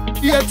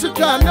 yet to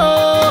Kano,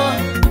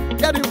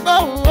 get it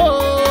bow,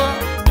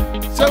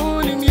 so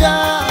when you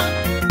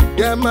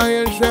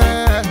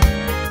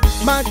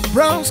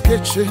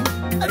Kitchen,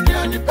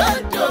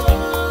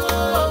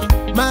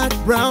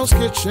 McBrown's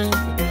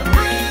Kitchen.